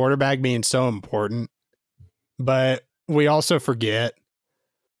about the quarterback being so important, but we also forget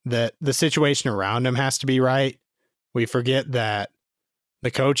that the situation around him has to be right. We forget that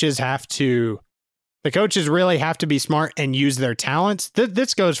the coaches really have to be smart and use their talents.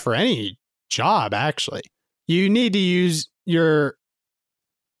 This goes for any job, actually. You need to use your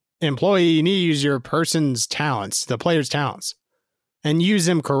employee, you need to use your person's talents, the player's talents, and use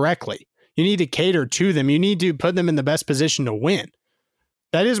them correctly. You need to cater to them. You need to put them in the best position to win.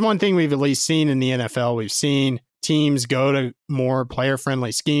 That is one thing we've at least seen in the NFL. We've seen teams go to more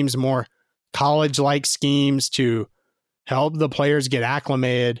player-friendly schemes, more college-like schemes to help the players get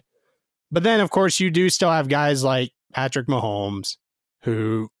acclimated. But then, of course, you do still have guys like Patrick Mahomes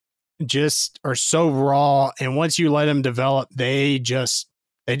who just are so raw, and once you let them develop, they just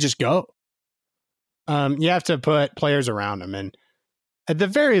go. You have to put players around them, and at the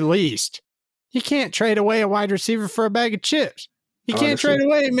very least, you can't trade away a wide receiver for a bag of chips. You can't trade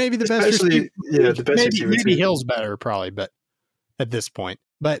away maybe the best receiver. Yeah, the best receiver. Maybe Hill's better, probably, but at this point.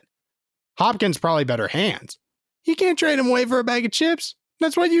 But Hopkins probably better hands. You can't trade him away for a bag of chips.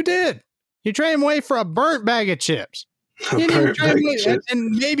 That's what you did. You trade him away for a burnt bag of chips. You didn't trade him away,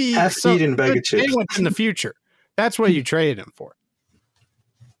 and maybe half-eaten bag of chips in the future. That's what you traded him for.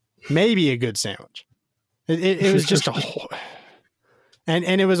 Maybe a good sandwich. It was just a whole...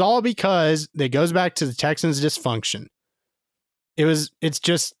 And it was all because it goes back to the Texans' dysfunction. It's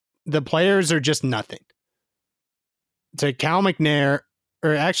just the players are just nothing. To Cal McNair,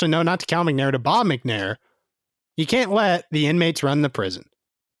 or actually, no, not to Cal McNair, to Bob McNair, you can't let the inmates run the prison.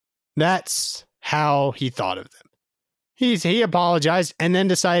 That's how he thought of them. He apologized and then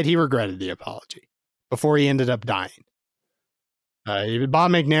decided he regretted the apology before he ended up dying.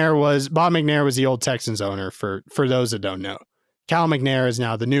 Bob McNair was the old Texans owner for those that don't know. Cal McNair is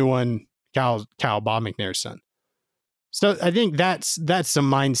now the new one, Bob McNair's son. So I think that's the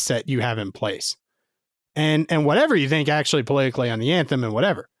mindset you have in place. And whatever you think actually politically on the anthem and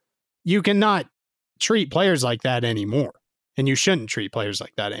whatever, you cannot treat players like that anymore. And you shouldn't treat players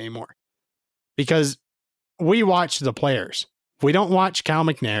like that anymore. Because we watch the players. We don't watch Cal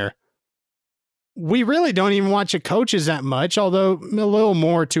McNair. We really don't even watch the coaches that much, although a little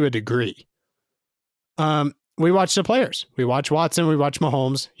more to a degree. We watch the players. We watch Watson. We watch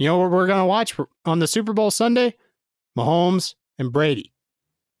Mahomes. You know what we're going to watch on the Super Bowl Sunday? Mahomes and Brady.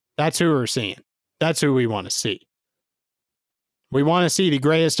 That's who we're seeing. That's who we want to see. We want to see the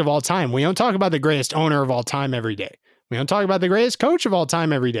greatest of all time. We don't talk about the greatest owner of all time every day. We don't talk about the greatest coach of all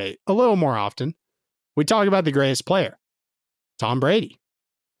time every day. A little more often. We talk about the greatest player, Tom Brady.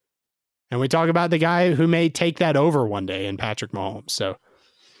 And we talk about the guy who may take that over one day in Patrick Mahomes. So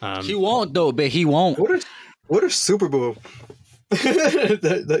he won't, though, but he won't. What a Super Bowl. There's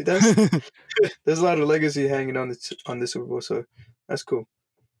a lot of legacy hanging on the Super Bowl, so that's cool.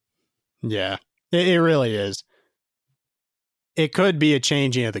 Yeah, it really is. It could be a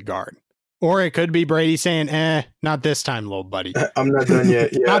changing of the guard. Or it could be Brady saying, not this time, little buddy. I'm not done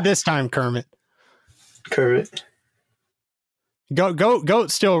yet. Yeah. Not this time, Kermit.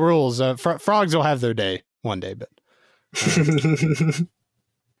 Goat still rules. Frogs will have their day one day, but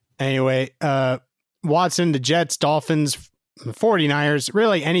anyway, Watson, the Jets, Dolphins, 49ers,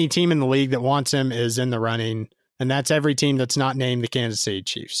 really any team in the league that wants him is in the running, and that's every team that's not named the Kansas City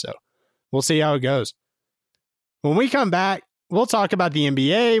Chiefs. So we'll see how it goes. When we come back, we'll talk about the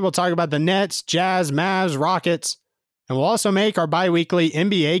NBA, we'll talk about the Nets, Jazz, Mavs, Rockets, and we'll also make our bi-weekly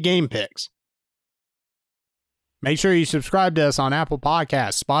NBA game picks. Make sure you subscribe to us on Apple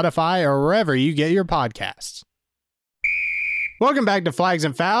Podcasts, Spotify, or wherever you get your podcasts. Welcome back to Flags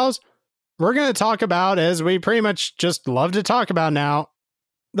and Fouls. We're going to talk about, as we pretty much just love to talk about now,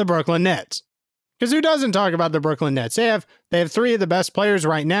 the Brooklyn Nets. Because who doesn't talk about the Brooklyn Nets? They have three of the best players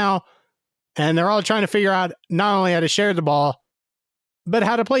right now, and they're all trying to figure out not only how to share the ball, but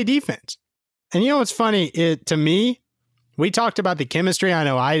how to play defense. And you know what's funny? To me, we talked about the chemistry. I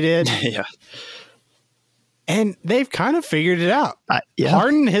know I did. Yeah. And they've kind of figured it out. Yeah.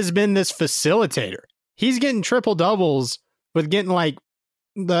 Harden has been this facilitator. He's getting triple doubles with getting like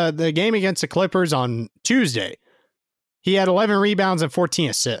the game against the Clippers on Tuesday. He had 11 rebounds and 14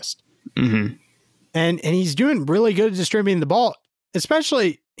 assists. Mm-hmm. And he's doing really good at distributing the ball,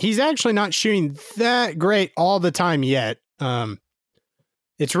 especially he's actually not shooting that great all the time yet.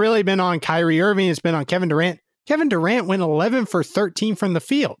 It's really been on Kyrie Irving. It's been on Kevin Durant. Kevin Durant went 11 for 13 from the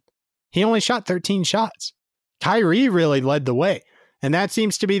field. He only shot 13 shots. Kyrie really led the way. And that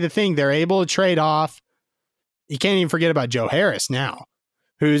seems to be the thing. They're able to trade off. You can't even forget about Joe Harris now,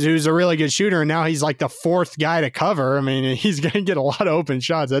 who's a really good shooter. And now he's like the fourth guy to cover. I mean, he's going to get a lot of open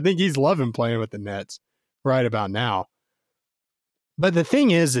shots. I think he's loving playing with the Nets right about now. But the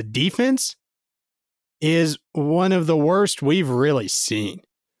thing is, the defense is one of the worst we've really seen.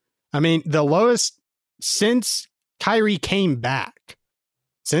 I mean, the lowest since Kyrie came back.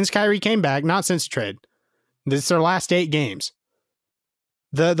 Since Kyrie came back, not since the trade. This is their last 8 games.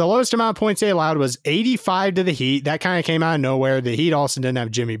 The lowest amount of points they allowed was 85 to the Heat. That kind of came out of nowhere. The Heat also didn't have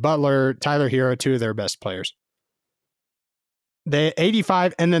Jimmy Butler, Tyler Hero, 2 of their best players. The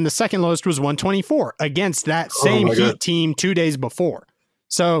 85, and then the second lowest was 124 against that same Heat team 2 days before.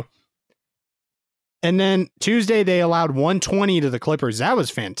 So, and then Tuesday they allowed 120 to the Clippers. That was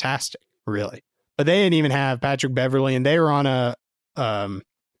fantastic, really. But they didn't even have Patrick Beverley, and they were on a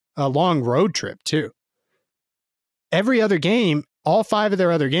long road trip too. Every other game, all 5 of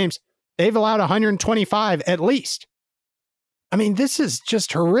their other games, they've allowed 125 at least. I mean, this is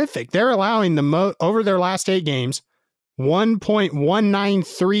just horrific. They're allowing over their last 8 games,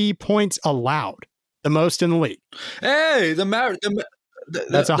 1.193 points allowed, the most in the league. Hey,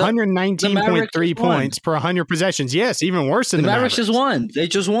 that's 119.3 points per 100 possessions. Yes, even worse than the the Mavericks. Just won. They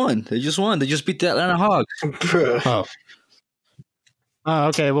just won. They just beat the Atlanta Hawks. Oh,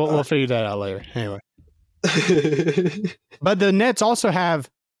 okay. We'll figure that out later. Anyway. But the Nets also have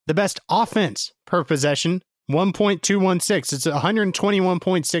the best offense per possession, 1.216. It's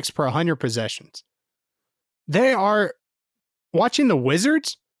 121.6 per 100 possessions. They are watching the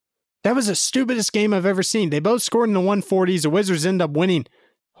Wizards. That was the stupidest game I've ever seen. They both scored in the 140s. The Wizards end up winning.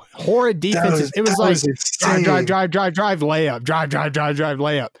 Horrid defenses. It was like drive, layup, drive,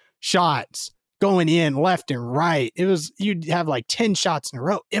 layup, shots going in left and right. It was, you'd have like 10 shots in a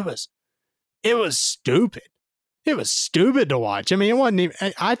row. It was stupid. It was stupid to watch. I mean, it wasn't even,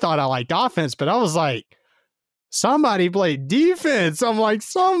 I thought I liked offense, but I was like, somebody played defense. I'm like,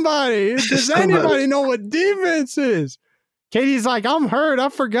 somebody. Does anybody know what defense is? Katie's like, I'm hurt. I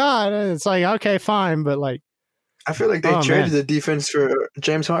forgot. And it's like, okay, fine. But like, I feel like they traded the defense for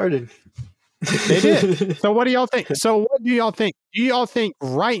James Harden. They did. So what do y'all think? Do y'all think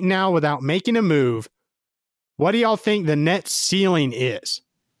right now, without making a move, what do y'all think the Nets ceiling is?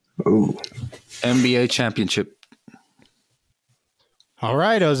 Ooh. NBA championship. All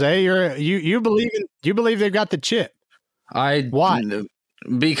right, Jose, you believe they've got the chip. Why?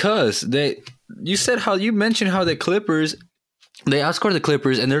 Because you mentioned how the Clippers, they outscored the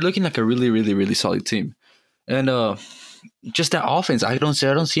Clippers and they're looking like a really, really, really solid team. And just that offense, I don't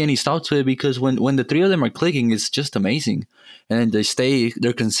see any stop to it, because when the 3 of them are clicking, it's just amazing. And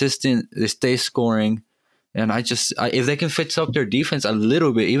they're consistent, they stay scoring. And if they can fix up their defense a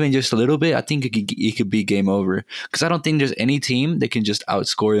little bit, even just a little bit, I think it could be game over. Because I don't think there's any team that can just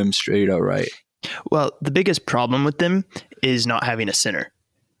outscore them straight out right. Well, the biggest problem with them is not having a center.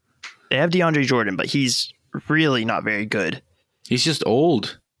 They have DeAndre Jordan, but he's really not very good. He's just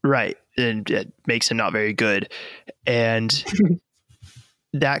old. Right. And it makes him not very good. And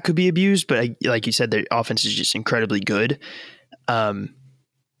that could be abused, but like you said, their offense is just incredibly good. I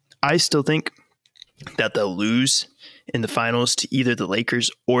still think that they'll lose in the finals to either the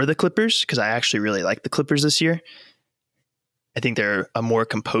Lakers or the Clippers, because I actually really like the Clippers this year. I think they're a more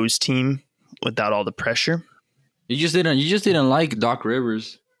composed team without all the pressure. You just didn't like Doc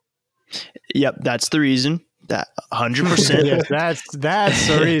Rivers. Yep, that's the reason. That 100%. Yes, that's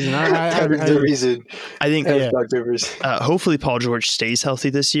the reason. That's the reason. I think Doc Rivers. Hopefully Paul George stays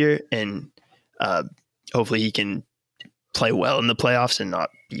healthy this year, and hopefully he can play well in the playoffs and not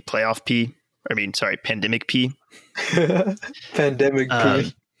be pandemic P. Pandemic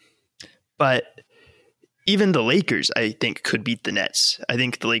P. But even the Lakers, I think, could beat the Nets. I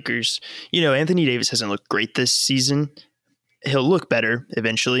think the Lakers, Anthony Davis hasn't looked great this season. He'll look better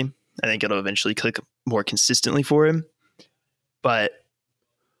eventually. I think it'll eventually click more consistently for him. But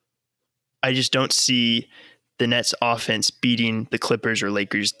I just don't see the Nets offense beating the Clippers or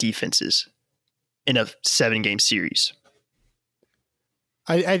Lakers defenses in a 7-game series.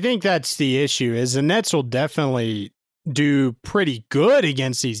 I think that's the issue, is the Nets will definitely do pretty good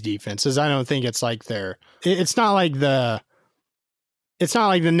against these defenses. I don't think it's like it's not like the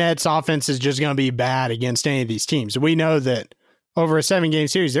Nets offense is just going to be bad against any of these teams. We know that over a 7-game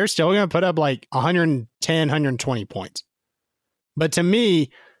series, they're still going to put up like 110, 120 points. But to me,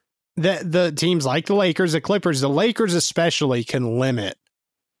 the teams like the Lakers, the Clippers, the Lakers especially can limit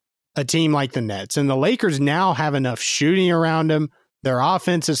a team like the Nets. And the Lakers now have enough shooting around them. Their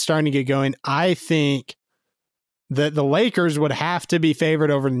offense is starting to get going. I think that the Lakers would have to be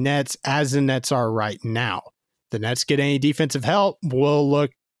favored over the Nets as the Nets are right now. The Nets get any defensive help, we'll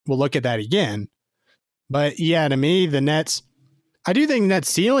look at that again. But yeah, to me, the Nets, I do think Nets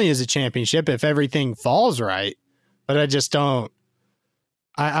ceiling is a championship if everything falls right. But I just don't,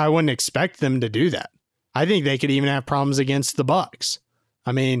 I wouldn't expect them to do that. I think they could even have problems against the Bucks.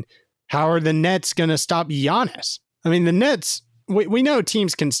 I mean, how are the Nets going to stop Giannis? I mean, the Nets, we know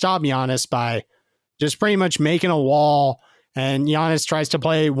teams can stop Giannis by just pretty much making a wall, and Giannis tries to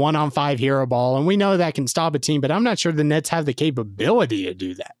play 1-on-5 hero ball, and we know that can stop a team, but I'm not sure the Nets have the capability to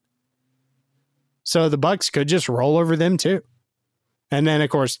do that. So the Bucks could just roll over them too. And then, of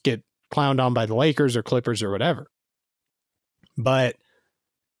course, get clowned on by the Lakers or Clippers or whatever. But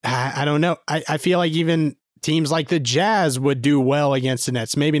I don't know. I feel like even teams like the Jazz would do well against the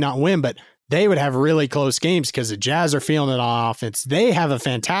Nets. Maybe not win, but they would have really close games because the Jazz are feeling it on offense. They have a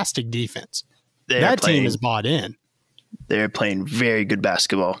fantastic defense. That team is bought in. They're playing very good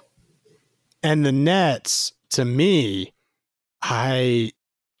basketball. And the Nets, to me, their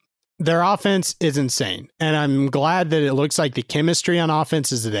offense is insane. And I'm glad that it looks like the chemistry on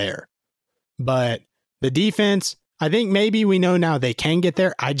offense is there. But the defense, I think maybe we know now they can get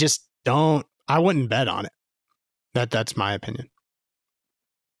there. I just don't, I wouldn't bet on it. That's my opinion.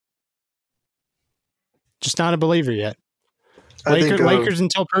 Just not a believer yet. Lakers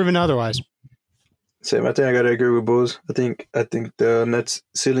until proven otherwise. Same. I think I gotta agree with Bulls. I think the Nets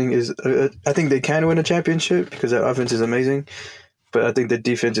ceiling is. I think they can win a championship because their offense is amazing, but I think the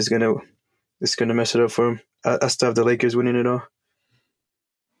defense is gonna mess it up for them. I still have the Lakers winning it all.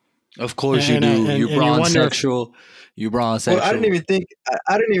 Of course you do. You bronze-sexual. Well, I didn't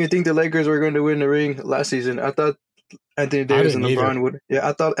even think the Lakers were going to win the ring last season. I thought Anthony Davis and LeBron would. Yeah,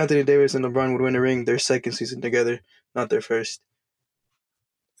 I thought Anthony Davis and LeBron would win the ring their second season together, not their first.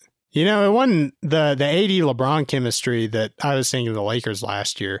 You know, it wasn't the AD LeBron chemistry that I was thinking of the Lakers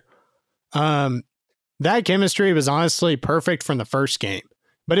last year. That chemistry was honestly perfect from the first game,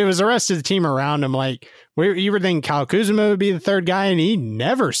 but it was the rest of the team around him. Like you were thinking Kyle Kuzma would be the third guy, and he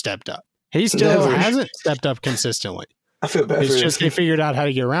never stepped up. He still hasn't stepped up consistently. I feel bad. It's just they figured out how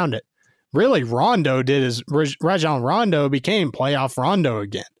to get around it. Really, Rondo Rajon Rondo became playoff Rondo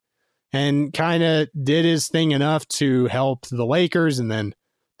again, and kind of did his thing enough to help the Lakers, and then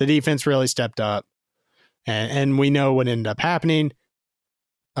the defense really stepped up, and we know what ended up happening.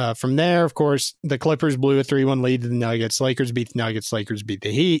 From there, of course, the Clippers blew a 3-1 lead to the Nuggets. Lakers beat the Nuggets. Lakers beat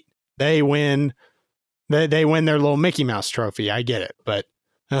the Heat. They win. They win their little Mickey Mouse trophy. I get it, but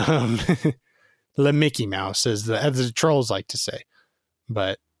the Mickey Mouse, as the trolls like to say.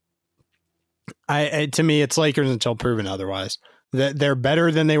 But to me, it's Lakers until proven otherwise. That they're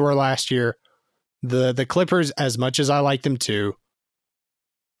better than they were last year. The Clippers, as much as I like them too,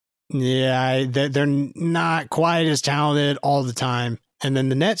 yeah, they're not quite as talented all the time. And then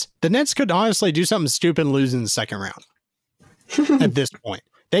the Nets could honestly do something stupid and lose in the second round. At this point,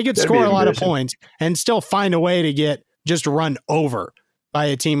 they could score a lot of points and still find a way to just run over by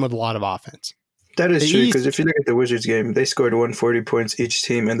a team with a lot of offense. That is true, because if you look at the Wizards game, they scored 140 points each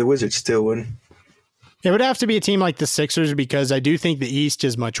team, and the Wizards still win. It would have to be a team like the Sixers, because I do think the East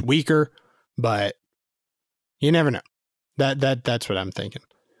is much weaker, but you never know. That's what I'm thinking.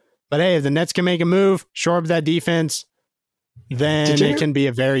 But hey, if the Nets can make a move, shore up that defense, then it can be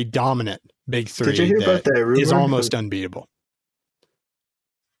a very dominant big three. Did you hear about that rumor? Is almost unbeatable.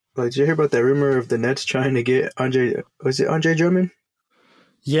 Like, did you hear about that rumor of the Nets trying to get Andre Drummond?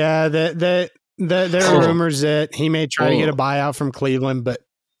 Yeah, there are rumors that he may try to get a buyout from Cleveland, but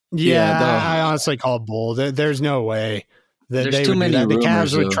I honestly call it bull. There's no way that they would do that. The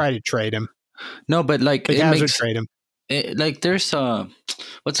Cavs would try to trade him. No, but like the Cavs would trade him. There's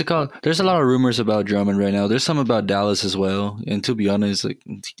what's it called? There's a lot of rumors about Drummond right now. There's some about Dallas as well. And to be honest,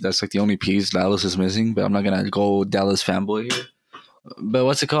 that's the only piece Dallas is missing. But I'm not gonna go Dallas fanboy here. But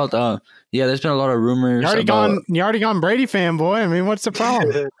what's it called? There's been a lot of rumors. You already gone Brady fanboy. I mean, what's the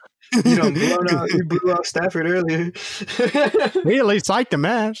problem? You blew out Stafford earlier. We at least like the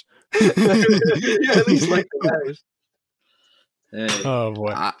Mavs. At least like the Mavs. Hey, oh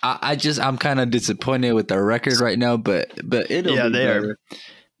boy! I'm kind of disappointed with the record right now, but it'll be better.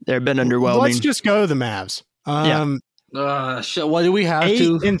 They're been underwhelming. Let's just go the Mavs. What do we have?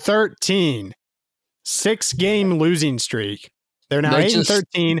 8-13, 6-game losing streak. They're now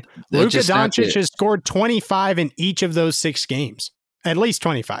 8-13. Luka Doncic has scored 25 in each of those 6 games, at least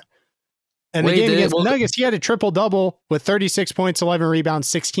 25. And the game against the Nuggets, he had a triple double with 36 points, 11 rebounds,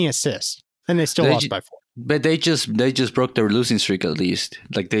 16 assists, and they still lost by 4. But they just broke their losing streak at least.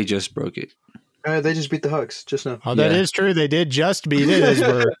 Like they just broke it. They just beat the Hawks just now. Oh, that Yeah. is true. They did just beat it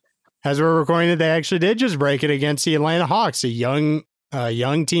as we're recording it. They actually did just break it against the Atlanta Hawks, a young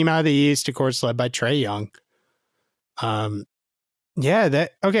team out of the East, of course, led by Trae Young. Yeah, they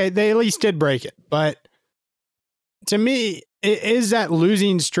at least did break it. But to me, is that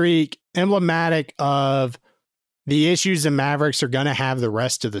losing streak emblematic of the issues the Mavericks are going to have the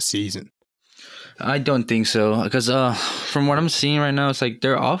rest of the season? I don't think so, because from what I'm seeing right now, it's like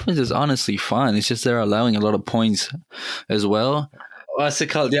their offense is honestly fine. It's just they're allowing a lot of points as well. What's it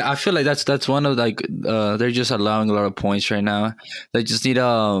called? Yeah, I feel like that's one of like they're just allowing a lot of points right now. They just need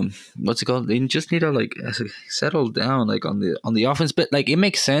what's it called? They just need to like settle down like on the offense. But like it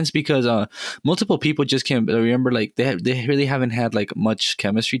makes sense because multiple people just can't remember like they really haven't had like much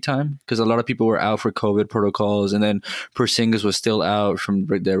chemistry time because a lot of people were out for COVID protocols, and then Porzingis was still out from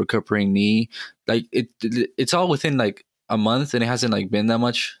the recuperating knee. Like it's all within like a month, and it hasn't like been that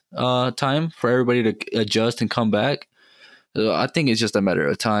much time for everybody to adjust and come back. So I think it's just a matter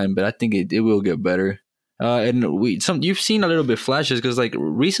of time, but I think it will get better. And you've seen a little bit flashes because like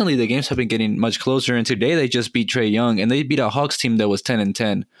recently the games have been getting much closer, and today they just beat Trae Young and they beat a Hawks team that was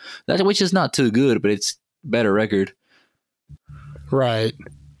 10-10. Which is not too good, but it's better record. Right.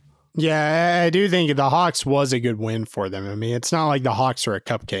 Yeah, I do think the Hawks was a good win for them. I mean, it's not like the Hawks are a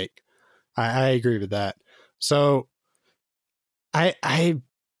cupcake. I agree with that. So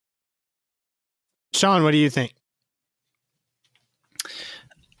Sean, what do you think?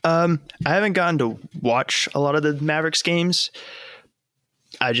 I haven't gotten to watch a lot of the Mavericks games.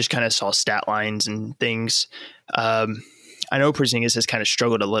 I just kind of saw stat lines and things. I know Porzingis has kind of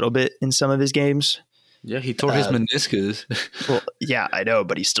struggled a little bit in some of his games. Yeah, he tore his meniscus. Well, yeah, I know,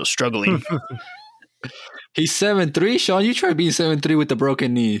 but he's still struggling. He's 7'3", Sean. You try being 7'3" with the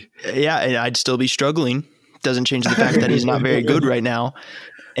broken knee. Yeah, and I'd still be struggling. Doesn't change the fact that he's not very good right now.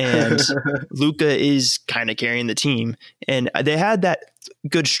 And Luka is kind of carrying the team. And they had that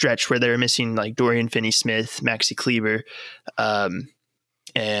good stretch where they were missing like Dorian Finney-Smith, Maxi Kleber,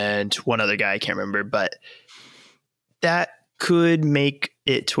 and one other guy I can't remember. But that could make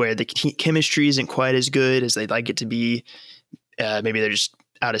it to where the chemistry isn't quite as good as they'd like it to be. Maybe they're just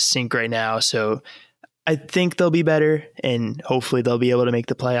out of sync right now. So I think they'll be better, and hopefully they'll be able to make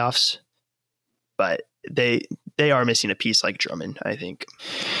the playoffs. But they are missing a piece like Drummond, I think.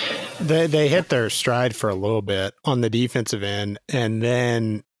 They hit their stride for a little bit on the defensive end, and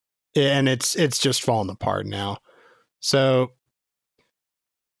it's just falling apart now. So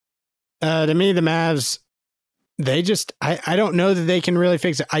to me, the Mavs, they just I don't know that they can really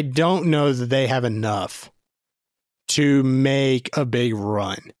fix it. I don't know that they have enough to make a big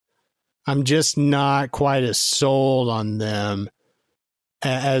run. I'm just not quite as sold on them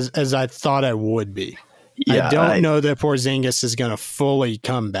as I thought I would be. Yeah, I don't know that Porzingis is going to fully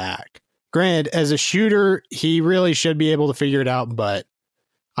come back. Granted, as a shooter, he really should be able to figure it out, but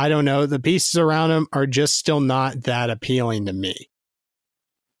I don't know. The pieces around him are just still not that appealing to me.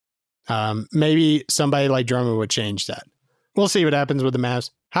 Maybe somebody like Drummond would change that. We'll see what happens with the Mavs.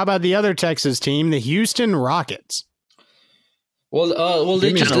 How about the other Texas team, the Houston Rockets? Well,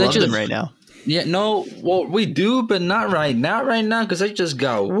 they just love them right now. Yeah, no, well, we do, but not right now because they just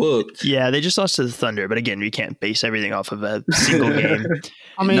got whooped. Yeah, they just lost to the Thunder, but again, we can't base everything off of a single game.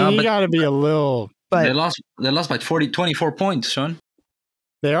 I mean, you got to be a little. But they lost by 24 points, Sean.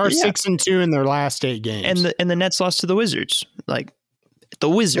 They are 6-2 in their last 8 games, and the Nets lost to the Wizards, like the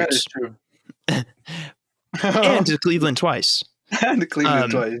Wizards. That is true. And to Cleveland twice. And to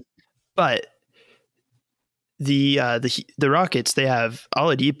Cleveland twice. But the Rockets, they have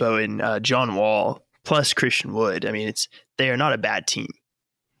Oladipo and John Wall plus Christian Wood. I mean, they are not a bad team.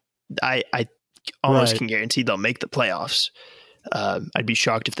 I almost can guarantee they'll make the playoffs. I'd be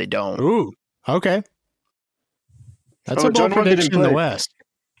shocked if they don't. Ooh, okay. That's a bold prediction in the West.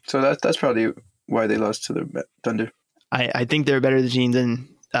 So that's probably why they lost to the Thunder. I think they're a better team than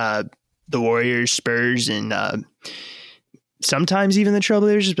the Warriors, Spurs, and sometimes even the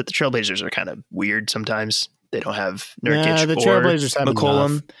Trailblazers. But the Trailblazers are kind of weird sometimes. They don't have Nurkic the or Trailblazers have McCollum.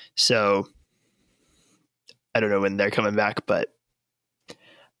 enough. So I don't know when they're coming back, but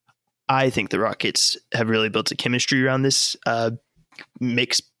I think the Rockets have really built a chemistry around this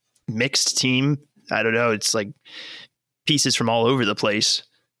mixed team. I don't know. It's like pieces from all over the place.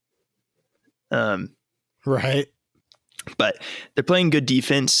 Right. But they're playing good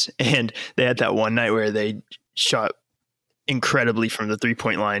defense, and they had that one night where they shot incredibly from the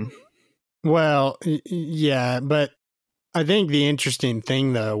 3-point line. Well, yeah, but I think the interesting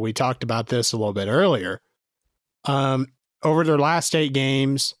thing, though, we talked about this a little bit earlier. Over their last 8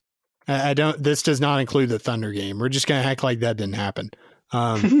 games, I don't. This does not include the Thunder game. We're just gonna act like that didn't happen.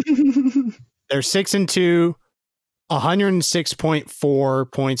 They're 6-2,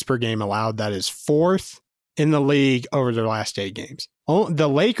 106.4 points per game allowed. That is fourth in the league over their last 8 games. The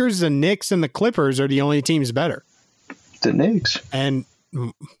Lakers, the Knicks, and the Clippers are the only teams better. The Knicks. And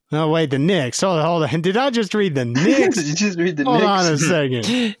no, wait, the Knicks. Hold on. Did I just read the Knicks? Did you just read the Hold Knicks? on a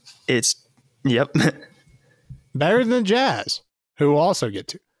second. Yep. Better than the Jazz, who we'll also get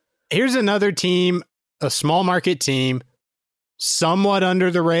to. Here's another team, a small market team, somewhat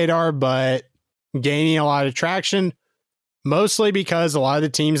under the radar, but gaining a lot of traction, mostly because a lot of the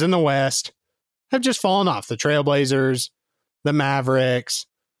teams in the West have just fallen off. The Trailblazers, the Mavericks,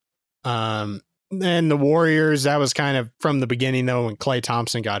 and the Warriors. That was kind of from the beginning, though, when Klay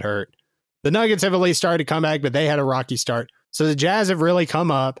Thompson got hurt. The Nuggets have at least started to come back, but they had a rocky start. So the Jazz have really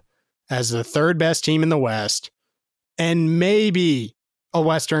come up as the third best team in the West, and maybe a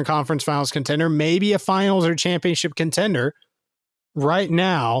Western Conference Finals contender, maybe a Finals or championship contender. Right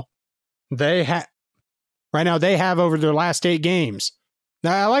now, they have over their last 8 games.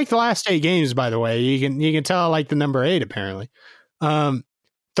 Now, I like the last 8 games, by the way. You can tell I like the number 8, apparently.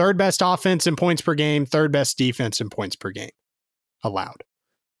 Third best offense in points per game, third best defense in points per game allowed.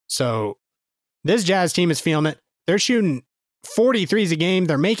 So this Jazz team is feeling it. They're shooting 43s a game.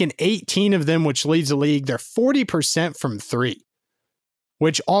 They're making 18 of them, which leads the league. They're 40% from 3,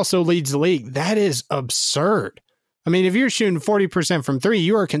 which also leads the league. That is absurd. I mean, if you're shooting 40% from 3,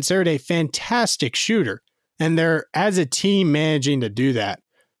 you are considered a fantastic shooter. And they're, as a team, managing to do that.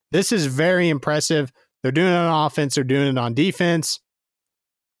 This is very impressive. They're doing it on offense. They're doing it on defense.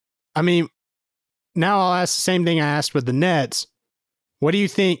 I mean, now I'll ask the same thing I asked with the Nets. What do you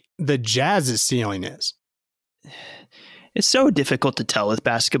think the Jazz's ceiling is? It's so difficult to tell with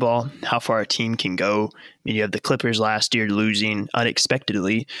basketball how far a team can go. I mean, you have the Clippers last year losing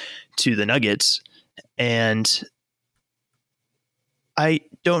unexpectedly to the Nuggets, and I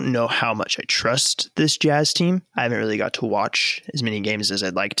don't know how much I trust this Jazz team. I haven't really got to watch as many games as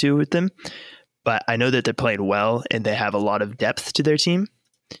I'd like to with them, but I know that they're playing well and they have a lot of depth to their team,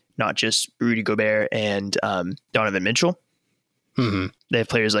 not just Rudy Gobert and Donovan Mitchell. Mm-hmm. They have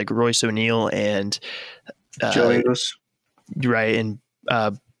players like Royce O'Neal and Joe Ingles. Right, and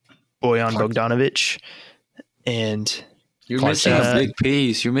Bojan Bogdanovic. And You're Clarkson. missing a big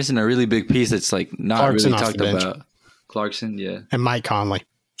piece. You're missing a really big piece that's like not Clarkson really off talked the bench. about. Clarkson, yeah. And Mike Conley.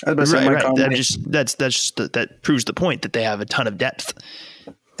 I was about to say Mike Conley. That proves the point that they have a ton of depth.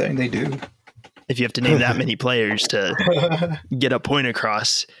 Dang, they do. If you have to name that many players to get a point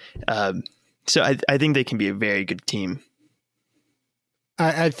across. So I think they can be a very good team.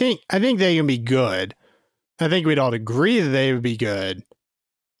 I think they can be good. I think we'd all agree that they would be good.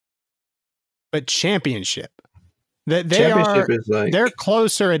 But championship. They're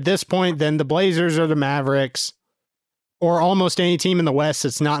closer at this point than the Blazers or the Mavericks or almost any team in the West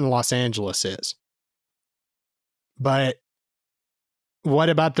that's not in Los Angeles is. But what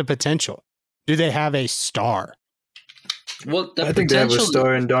about the potential? Do they have a star? Well, I think they have a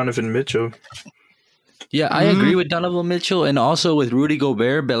star in Donovan Mitchell. Yeah, I agree with Donovan Mitchell and also with Rudy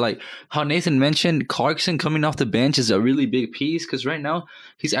Gobert, but like how Nathan mentioned, Clarkson coming off the bench is a really big piece because right now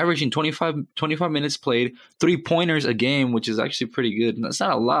he's averaging 25 minutes played, 3-pointers a game, which is actually pretty good. That's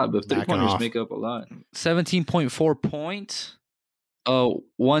not a lot, but 3-pointers make up a lot. 17.4 points,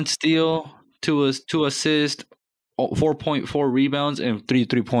 1 steal, 2 assists, 4.4 rebounds, and 3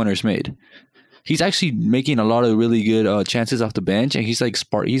 3-pointers made. He's actually making a lot of really good chances off the bench, and he's like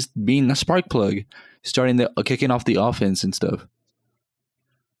he's being a spark plug, kicking off the offense and stuff.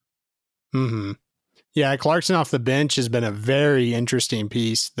 Mm-hmm. Yeah, Clarkson off the bench has been a very interesting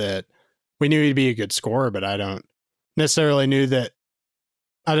piece that we knew he'd be a good scorer, but I don't think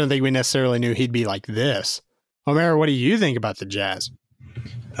we necessarily knew he'd be like this. Omer, what do you think about the Jazz?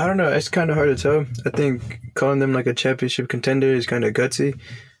 I don't know. It's kind of hard to tell. I think calling them like a championship contender is kind of gutsy.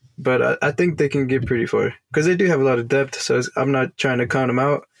 But I think they can get pretty far because they do have a lot of depth. So I'm not trying to count them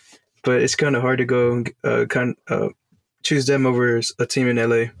out, but it's kind of hard to go choose them over a team in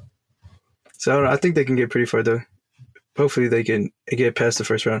LA. So I don't know. I think they can get pretty far though. Hopefully they can get past the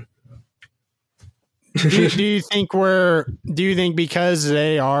first round. do you think because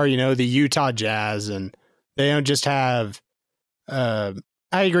they are, the Utah Jazz and they don't just have, I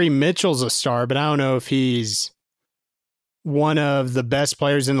agree Mitchell's a star, but I don't know if he's one of the best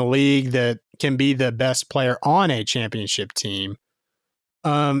players in the league that can be the best player on a championship team.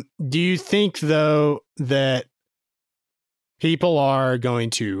 Do you think, though, that people are going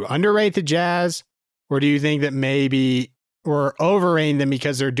to underrate the Jazz, or do you think that maybe we're overrating them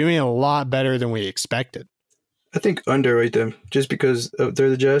because they're doing a lot better than we expected? I think underrate them just because they're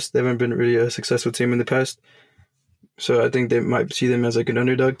the Jazz. They haven't been really a successful team in the past. So I think they might see them as like an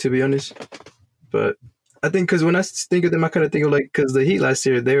underdog, to be honest. But I think because when I think of them, I kind of think of like, because the Heat last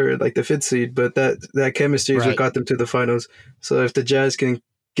year, they were like the 5th seed, but that chemistry is what got them to the finals. So if the Jazz can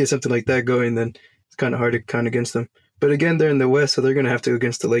get something like that going, then it's kind of hard to count against them. But again, they're in the West, so they're going to have to go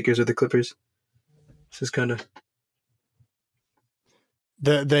against the Lakers or the Clippers. This is kind of...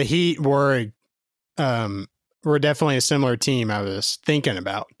 The Heat were definitely a similar team I was thinking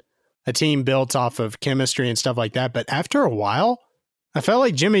about. A team built off of chemistry and stuff like that. But after a while, I felt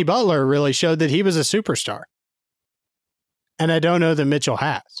like Jimmy Butler really showed that he was a superstar. And I don't know that Mitchell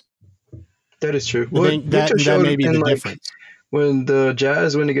has. That is true. I think that may be the difference. When the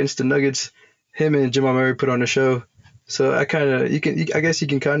Jazz went against the Nuggets, him and Jamal Murray put on a show. So I guess you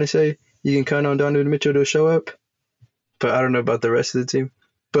can kind of say you can count on Donovan Mitchell to show up. But I don't know about the rest of the team.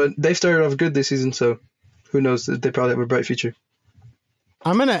 But they started off good this season, so who knows? They probably have a bright future.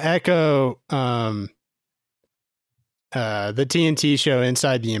 I'm going to echo the TNT show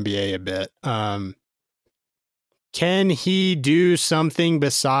Inside the NBA a bit. Can he do something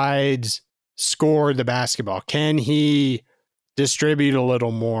besides score the basketball? Can he distribute a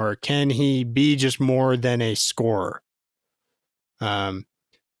little more? Can he be just more than a scorer?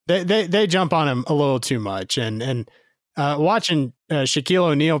 They jump on him a little too much, and watching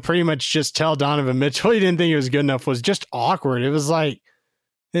Shaquille O'Neal pretty much just tell Donovan Mitchell he didn't think he was good enough was just awkward. It was like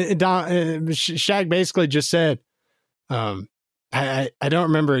Shaq basically just said, I don't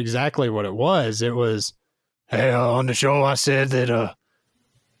remember exactly what it was. It was, hey, on the show I said that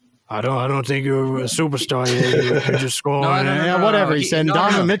I don't think you're a superstar yet. You're just scoring. Whatever he said.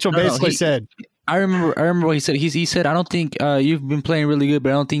 Donovan Mitchell basically said. I remember what he said. He said, I don't think you've been playing really good, but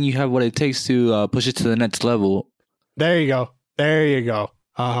I don't think you have what it takes to push it to the next level. There you go.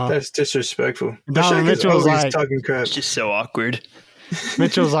 That's disrespectful. Donovan Mitchell was like talking crap. It's just so awkward.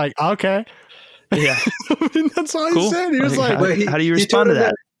 Mitchell's like, okay. Yeah. I mean, that's all he said. He was like, how do you respond to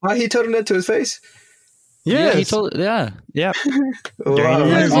that? Why he told him that to his face? Yeah, he told. Yeah. Yeah.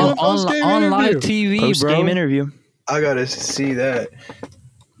 Wow. On live TV, Post-game interview. I gotta see that.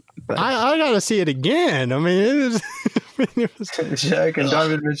 I gotta see it again. I mean, it was Shaq and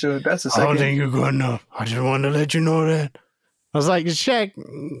Donovan Mitchell. That's the second. I don't think you're good enough. I just wanted to let you know that. I was like, Shaq,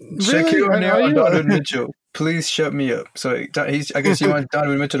 Shaquille O'Neal and Donovan Mitchell, please shut me up. So I guess he wants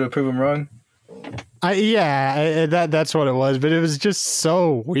Donovan Mitchell to prove him wrong. That's what it was. But it was just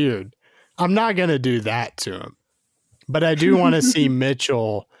so weird. I'm not gonna do that to him, but I do want to see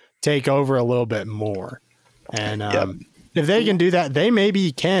Mitchell take over a little bit more. And if they can do that, they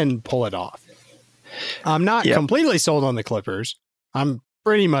maybe can pull it off. I'm not completely sold on the Clippers. I'm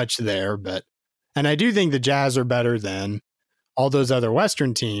pretty much there, and I do think the Jazz are better than all those other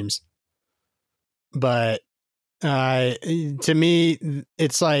Western teams. But to me,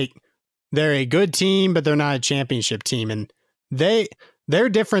 it's like they're a good team, but they're not a championship team. And they're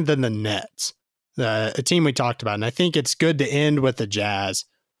different than the Nets, a team we talked about. And I think it's good to end with the Jazz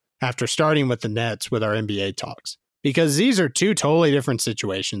after starting with the Nets with our NBA talks, because these are two totally different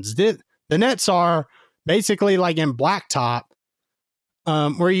situations. The Nets are basically like in Blacktop,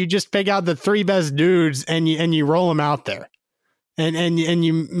 where you just pick out the 3 best dudes and you roll them out there, and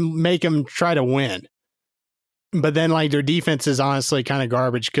you make them try to win. But then like their defense is honestly kind of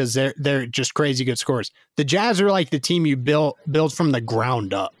garbage because they're just crazy good scorers. The Jazz are like the team you build from the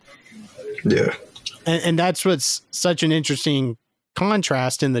ground up. Yeah, and that's what's such an interesting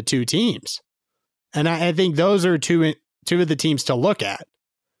contrast in the two teams. And I think those are two of the teams to look at,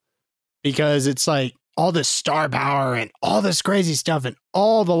 because it's like all this star power and all this crazy stuff and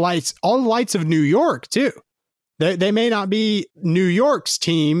all the lights of New York too. They may not be New York's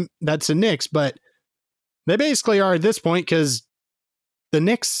team, that's the Knicks, but they basically are at this point, because the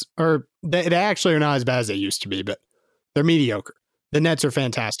Knicks they actually are not as bad as they used to be, but they're mediocre. The Nets are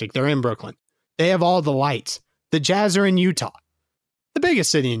fantastic. They're in Brooklyn. They have all the lights. The Jazz are in Utah. The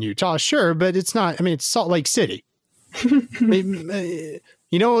biggest city in Utah, sure, but it's not. I mean, it's Salt Lake City. You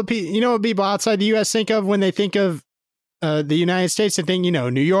know what people outside the U.S. think of when they think of the United States? They think,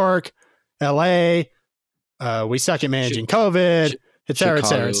 New York, L.A. We suck at managing COVID, et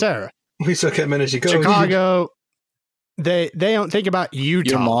cetera. We suck at managing COVID. Chicago. They don't think about Utah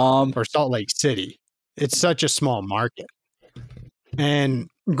Your mom. or Salt Lake City. It's such a small market. And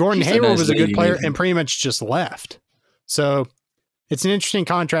Gordon She's a Hayward nice was a good lady, player maybe. and pretty much just left. So it's an interesting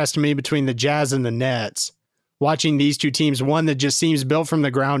contrast to me between the Jazz and the Nets, watching these two teams, one that just seems built from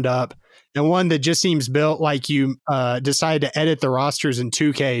the ground up and one that just seems built like you decided to edit the rosters in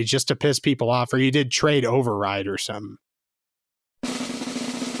 2K just to piss people off, or you did trade override or something.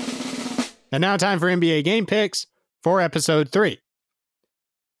 And now time for NBA game picks for episode 3.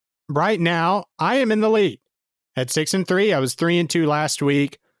 Right now, I am in the lead at 6-3. I was 3-2 last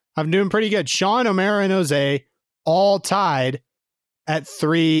week. I'm doing pretty good. Sean, O'Mara, and Jose all tied at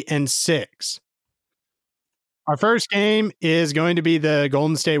 3-6. Our first game is going to be the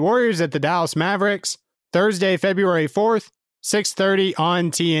Golden State Warriors at the Dallas Mavericks, Thursday, February 4th, 6:30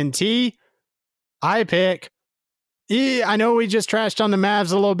 on TNT. I pick, I know we just trashed on the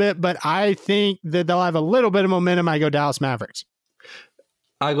Mavs a little bit, but I think that they'll have a little bit of momentum. I go Dallas Mavericks.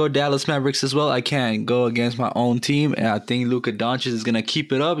 I go Dallas Mavericks as well. I can't go against my own team, and I think Luka Doncic is going to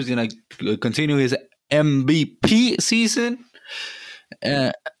keep it up. He's going to continue his MVP season,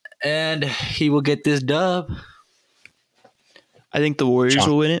 and he will get this dub. I think the Warriors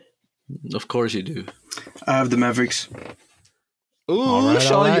will win it. Of course you do. I have the Mavericks. Ooh, All right,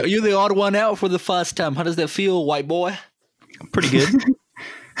 Sean, all right. you're the odd one out for the first time. How does that feel, white boy? Pretty good.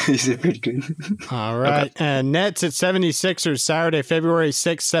 He said pretty good. All right. And Nets at 76ers Saturday, February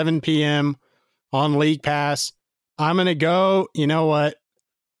 6th, 7 p.m. on League Pass. I'm going to go, you know what?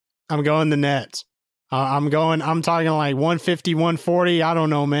 I'm going the Nets. I'm talking like 150, 140. I don't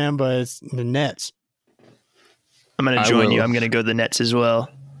know, man, but it's the Nets. I'm going to join you. I'm going to go the Nets as well.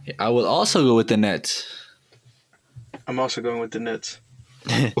 I will also go with the Nets. I'm also going with the Nets.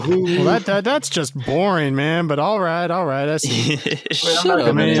 Well, that's just boring, man. But all right. That's, Shut up,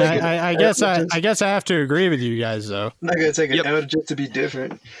 I mean, man. I guess I have to agree with you guys, though. I'm not gonna take an Yep. L just to be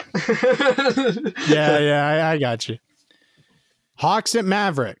different. Yeah, I got you. Hawks at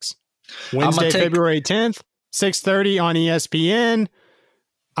Mavericks, Wednesday, February 10th, 6:30 on ESPN.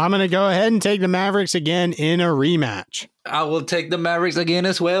 I'm gonna go ahead and take the Mavericks again in a rematch. I will take the Mavericks again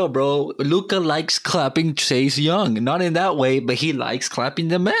as well, bro. Luka likes clapping Chase Young. Not in that way, but he likes clapping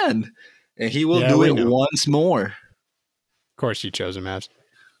the man. And he will do we it know. once more. Of course, you chose the Mavs.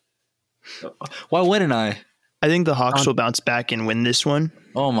 Why wouldn't I? I think the Hawks will bounce back and win this one.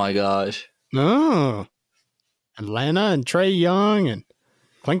 Oh, my gosh. Oh, Atlanta and Trae Young and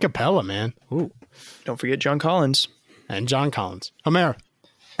Clint Capella, man. Ooh, Don't forget John Collins. and John Collins. O'Mara.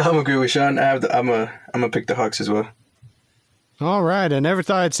 I'm agree with Sean. I'm gonna pick the Hawks as well. All right. I never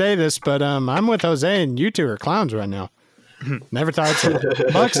thought I'd say this, but I'm with Jose, and you two are clowns right now. Never thought I'd say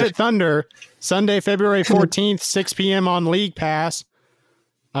that. Bucks at Thunder, Sunday, February 14th, 6 p.m. on League Pass.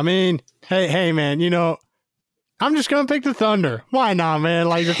 I mean, hey, man, you know, I'm just going to pick the Thunder. Why not, man?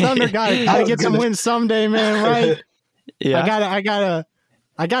 Like, the Thunder got to get some wins someday, man, right? Yeah.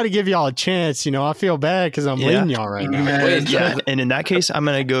 I gotta give y'all a chance. You know, I feel bad because I'm leading y'all right now. Man, Wait, Yeah, and in that case, I'm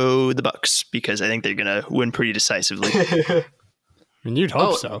gonna go the Bucks because I think they're gonna win pretty decisively. I mean, you'd hope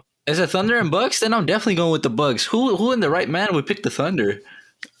Oh. so. Is it Thunder and Bucks? Then I'm definitely going with the Bucks. Who in the right man would pick the Thunder?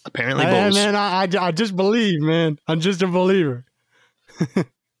 Apparently, Hey, Bulls. man, I just believe, man. I'm just a believer. I'm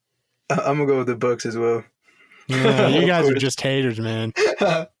gonna go with the Bucks as well. Yeah, you guys are just haters, man.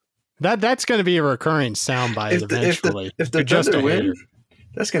 That's going to be a recurring soundbite eventually. If the You're just a Thunder win, hater.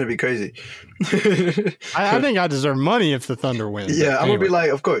 that's gonna be crazy. I think I deserve money if the Thunder win. Yeah, I'm gonna be like,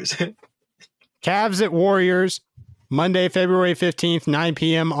 of course. Cavs at Warriors, Monday, February 15th, 9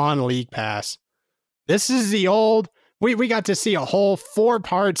 p.m. on League Pass. This is the old. We got to see a whole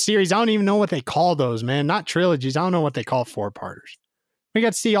 4-part series. I don't even know what they call those, man. Not trilogies. I don't know what they call 4-parters. We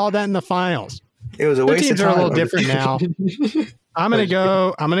got to see all that in the finals. It was a The waste of teams time. are a little different now. I'm gonna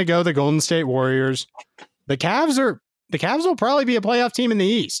go the Golden State Warriors. The Cavs will probably be a playoff team in the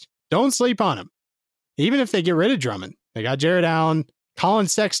East. Don't sleep on them. Even if they get rid of Drummond. They got Jared Allen, Colin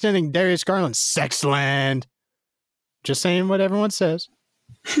Sexton, and Darius Garland. Sexland. Just saying what everyone says.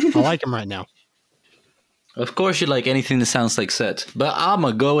 I like him right now. Of course, you like anything that sounds like set. But I'm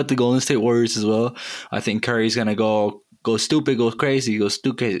going to go with the Golden State Warriors as well. I think Curry's going to go stupid, go crazy,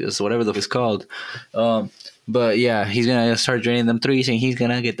 whatever the f it's called. But yeah, he's going to start draining them threes and he's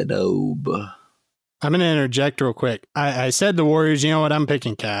going to get the dub. I'm going to interject real quick. I said the Warriors. You know what? I'm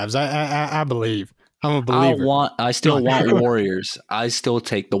picking Cavs. I believe. I'm a believer. I still want Warriors. I still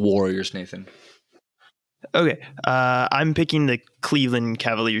take the Warriors, Nathan. Okay, I'm picking the Cleveland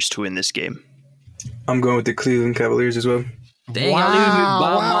Cavaliers to win this game. I'm going with the Cleveland Cavaliers as well. Dang,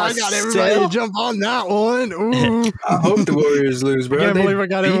 I got everybody to jump on that one. Ooh. I hope the Warriors lose, bro. I can't They believe I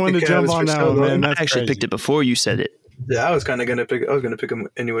got beat everyone the to jump Cavs on for that so one, long. man. I That's actually crazy. picked it before you said it. Yeah, I was kind of gonna pick. I was gonna pick them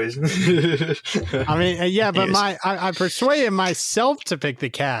anyways. I mean, yeah, but Yes. I persuaded myself to pick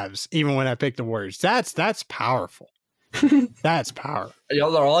the Cavs even when I picked the Warriors. That's powerful. That's power.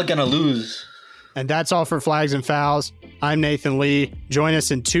 Y'all are all going to lose. And that's all for Flags and Fouls. I'm Nathan Lee. Join us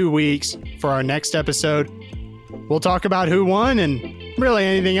in 2 weeks for our next episode. We'll talk about who won and really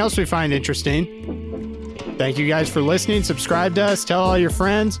anything else we find interesting. Thank you guys for listening. Subscribe to us. Tell all your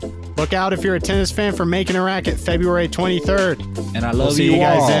friends. Look out if you're a tennis fan for Making a Racket February 23rd. And I love see you you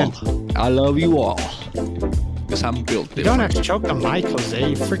guys all. then. I love you all. Because I'm built You different. don't have to choke the mic, Jose.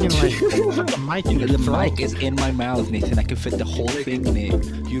 You freaking put the mic in your The throat. mic is in my mouth, Nathan. I can fit the whole thing, Nick.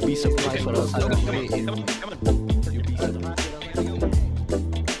 You'd be surprised what else I can fit in. You'd be surprised what else I can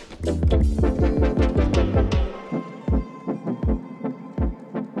fit.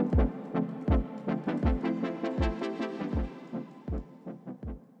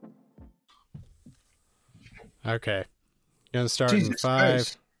 Okay. Gonna start in Jesus 5,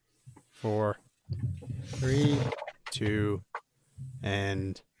 Christ. 4, 3, 2,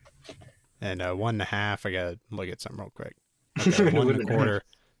 and 1.5. I gotta look at something real quick. Okay, 1.25,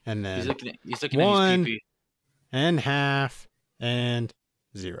 and He's then looking One. at his PP. and half and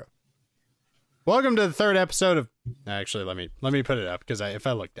 0. Welcome to the third episode of. Actually, let me put it up because if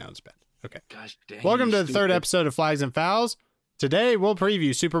I look down, it's bad. Okay. Gosh dang. Welcome you to the third stupid. episode of Flags and Fouls. Today, we'll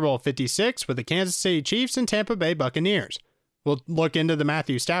preview Super Bowl 56 with the Kansas City Chiefs and Tampa Bay Buccaneers. We'll look into the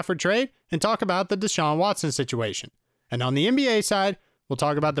Matthew Stafford trade and talk about the Deshaun Watson situation. And on the NBA side, we'll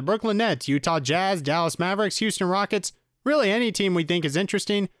talk about the Brooklyn Nets, Utah Jazz, Dallas Mavericks, Houston Rockets, really any team we think is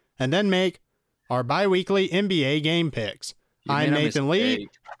interesting, and then make our bi-weekly NBA game picks. You I'm made a Nathan Lee, mistake.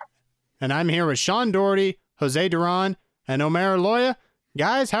 and I'm here with Sean Doherty, Jose Duran, and Omer Loya.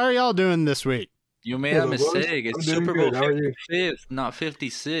 Guys, how are y'all doing this week? You made Yeah, a boys, mistake. I'm It's doing Super Bowl good. How are you? 55th, not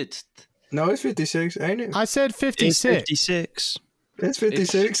 56th. No, it's 56, ain't it? I said It's 56. 56. It's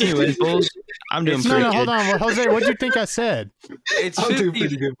 56. Anyways, Bulls, I'm doing No, pretty no, good. hold on. Well, Jose, what'd you think I said? It's I'm doing 50.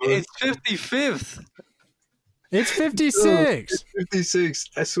 pretty good, bro. It's 55th. It's 56. 56.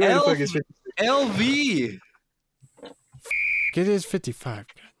 I swear the fuck it's 56. LV. It is 55. God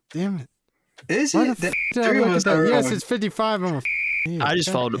damn it. Is Why it? the That- did I three look of at us that? are Yes, wrong. it's 55. I'm a idiot. I just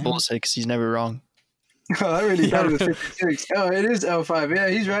God followed the damn Bulls because he's never wrong. I really Yeah, thought it was really. 56. Oh, it is L5. Yeah,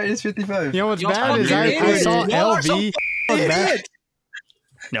 he's right. It's 55. it. You know what's Y'all bad is fucking I saw idiots. Y'all are so LV. What's bad-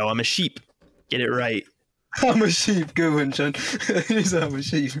 No, I'm a sheep. Get it right. I'm a sheep. Good one, Sean. He's I'm a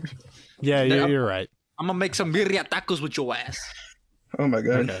sheep. Yeah, you're right. I'm gonna make some birria tacos with your ass. Oh my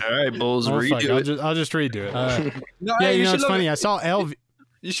god. Okay. All right, Bulls, Oh, fuck, redo it. I'll just redo it. No, Yeah, hey, you know, should it's look- funny. I saw LV.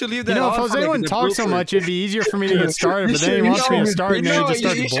 You should leave that. You know, if on for, Jose like, wouldn't the talk so bloopers. much, it'd be easier for me to get started. But then he You wants me to should- start, and then he No, just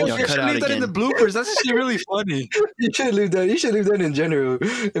starts you should, bullshit. you Cut should out leave that in the again. bloopers. That's actually really funny. You should leave that. You should leave that in general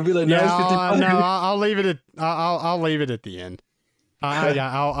and be like, no, Yeah, it's 55. no, I'll leave it at. I'll leave it at the end.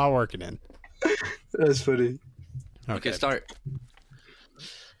 I'll work it in. That's funny. Okay, start.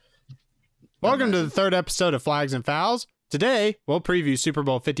 Welcome to the third episode of Flags and Fouls. Today, we'll preview Super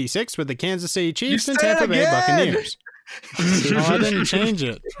Bowl 56 with the Kansas City Chiefs and said it Tampa Bay again! Buccaneers. Oh, I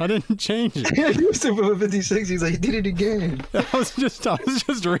didn't change it. He was Super Bowl 56. He's like, he did it again. I was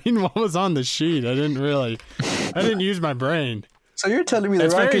just reading what was on the sheet. I didn't use my brain. So you're telling me the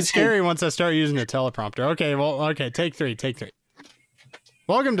It's very Rockets scary once I start using the teleprompter. Okay, take three.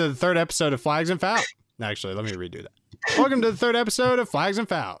 Welcome to the third episode of Flags and Fouls. Actually, let me redo that. Welcome to the third episode of Flags and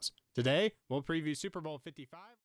Fouls. Today, we'll preview Super Bowl 55.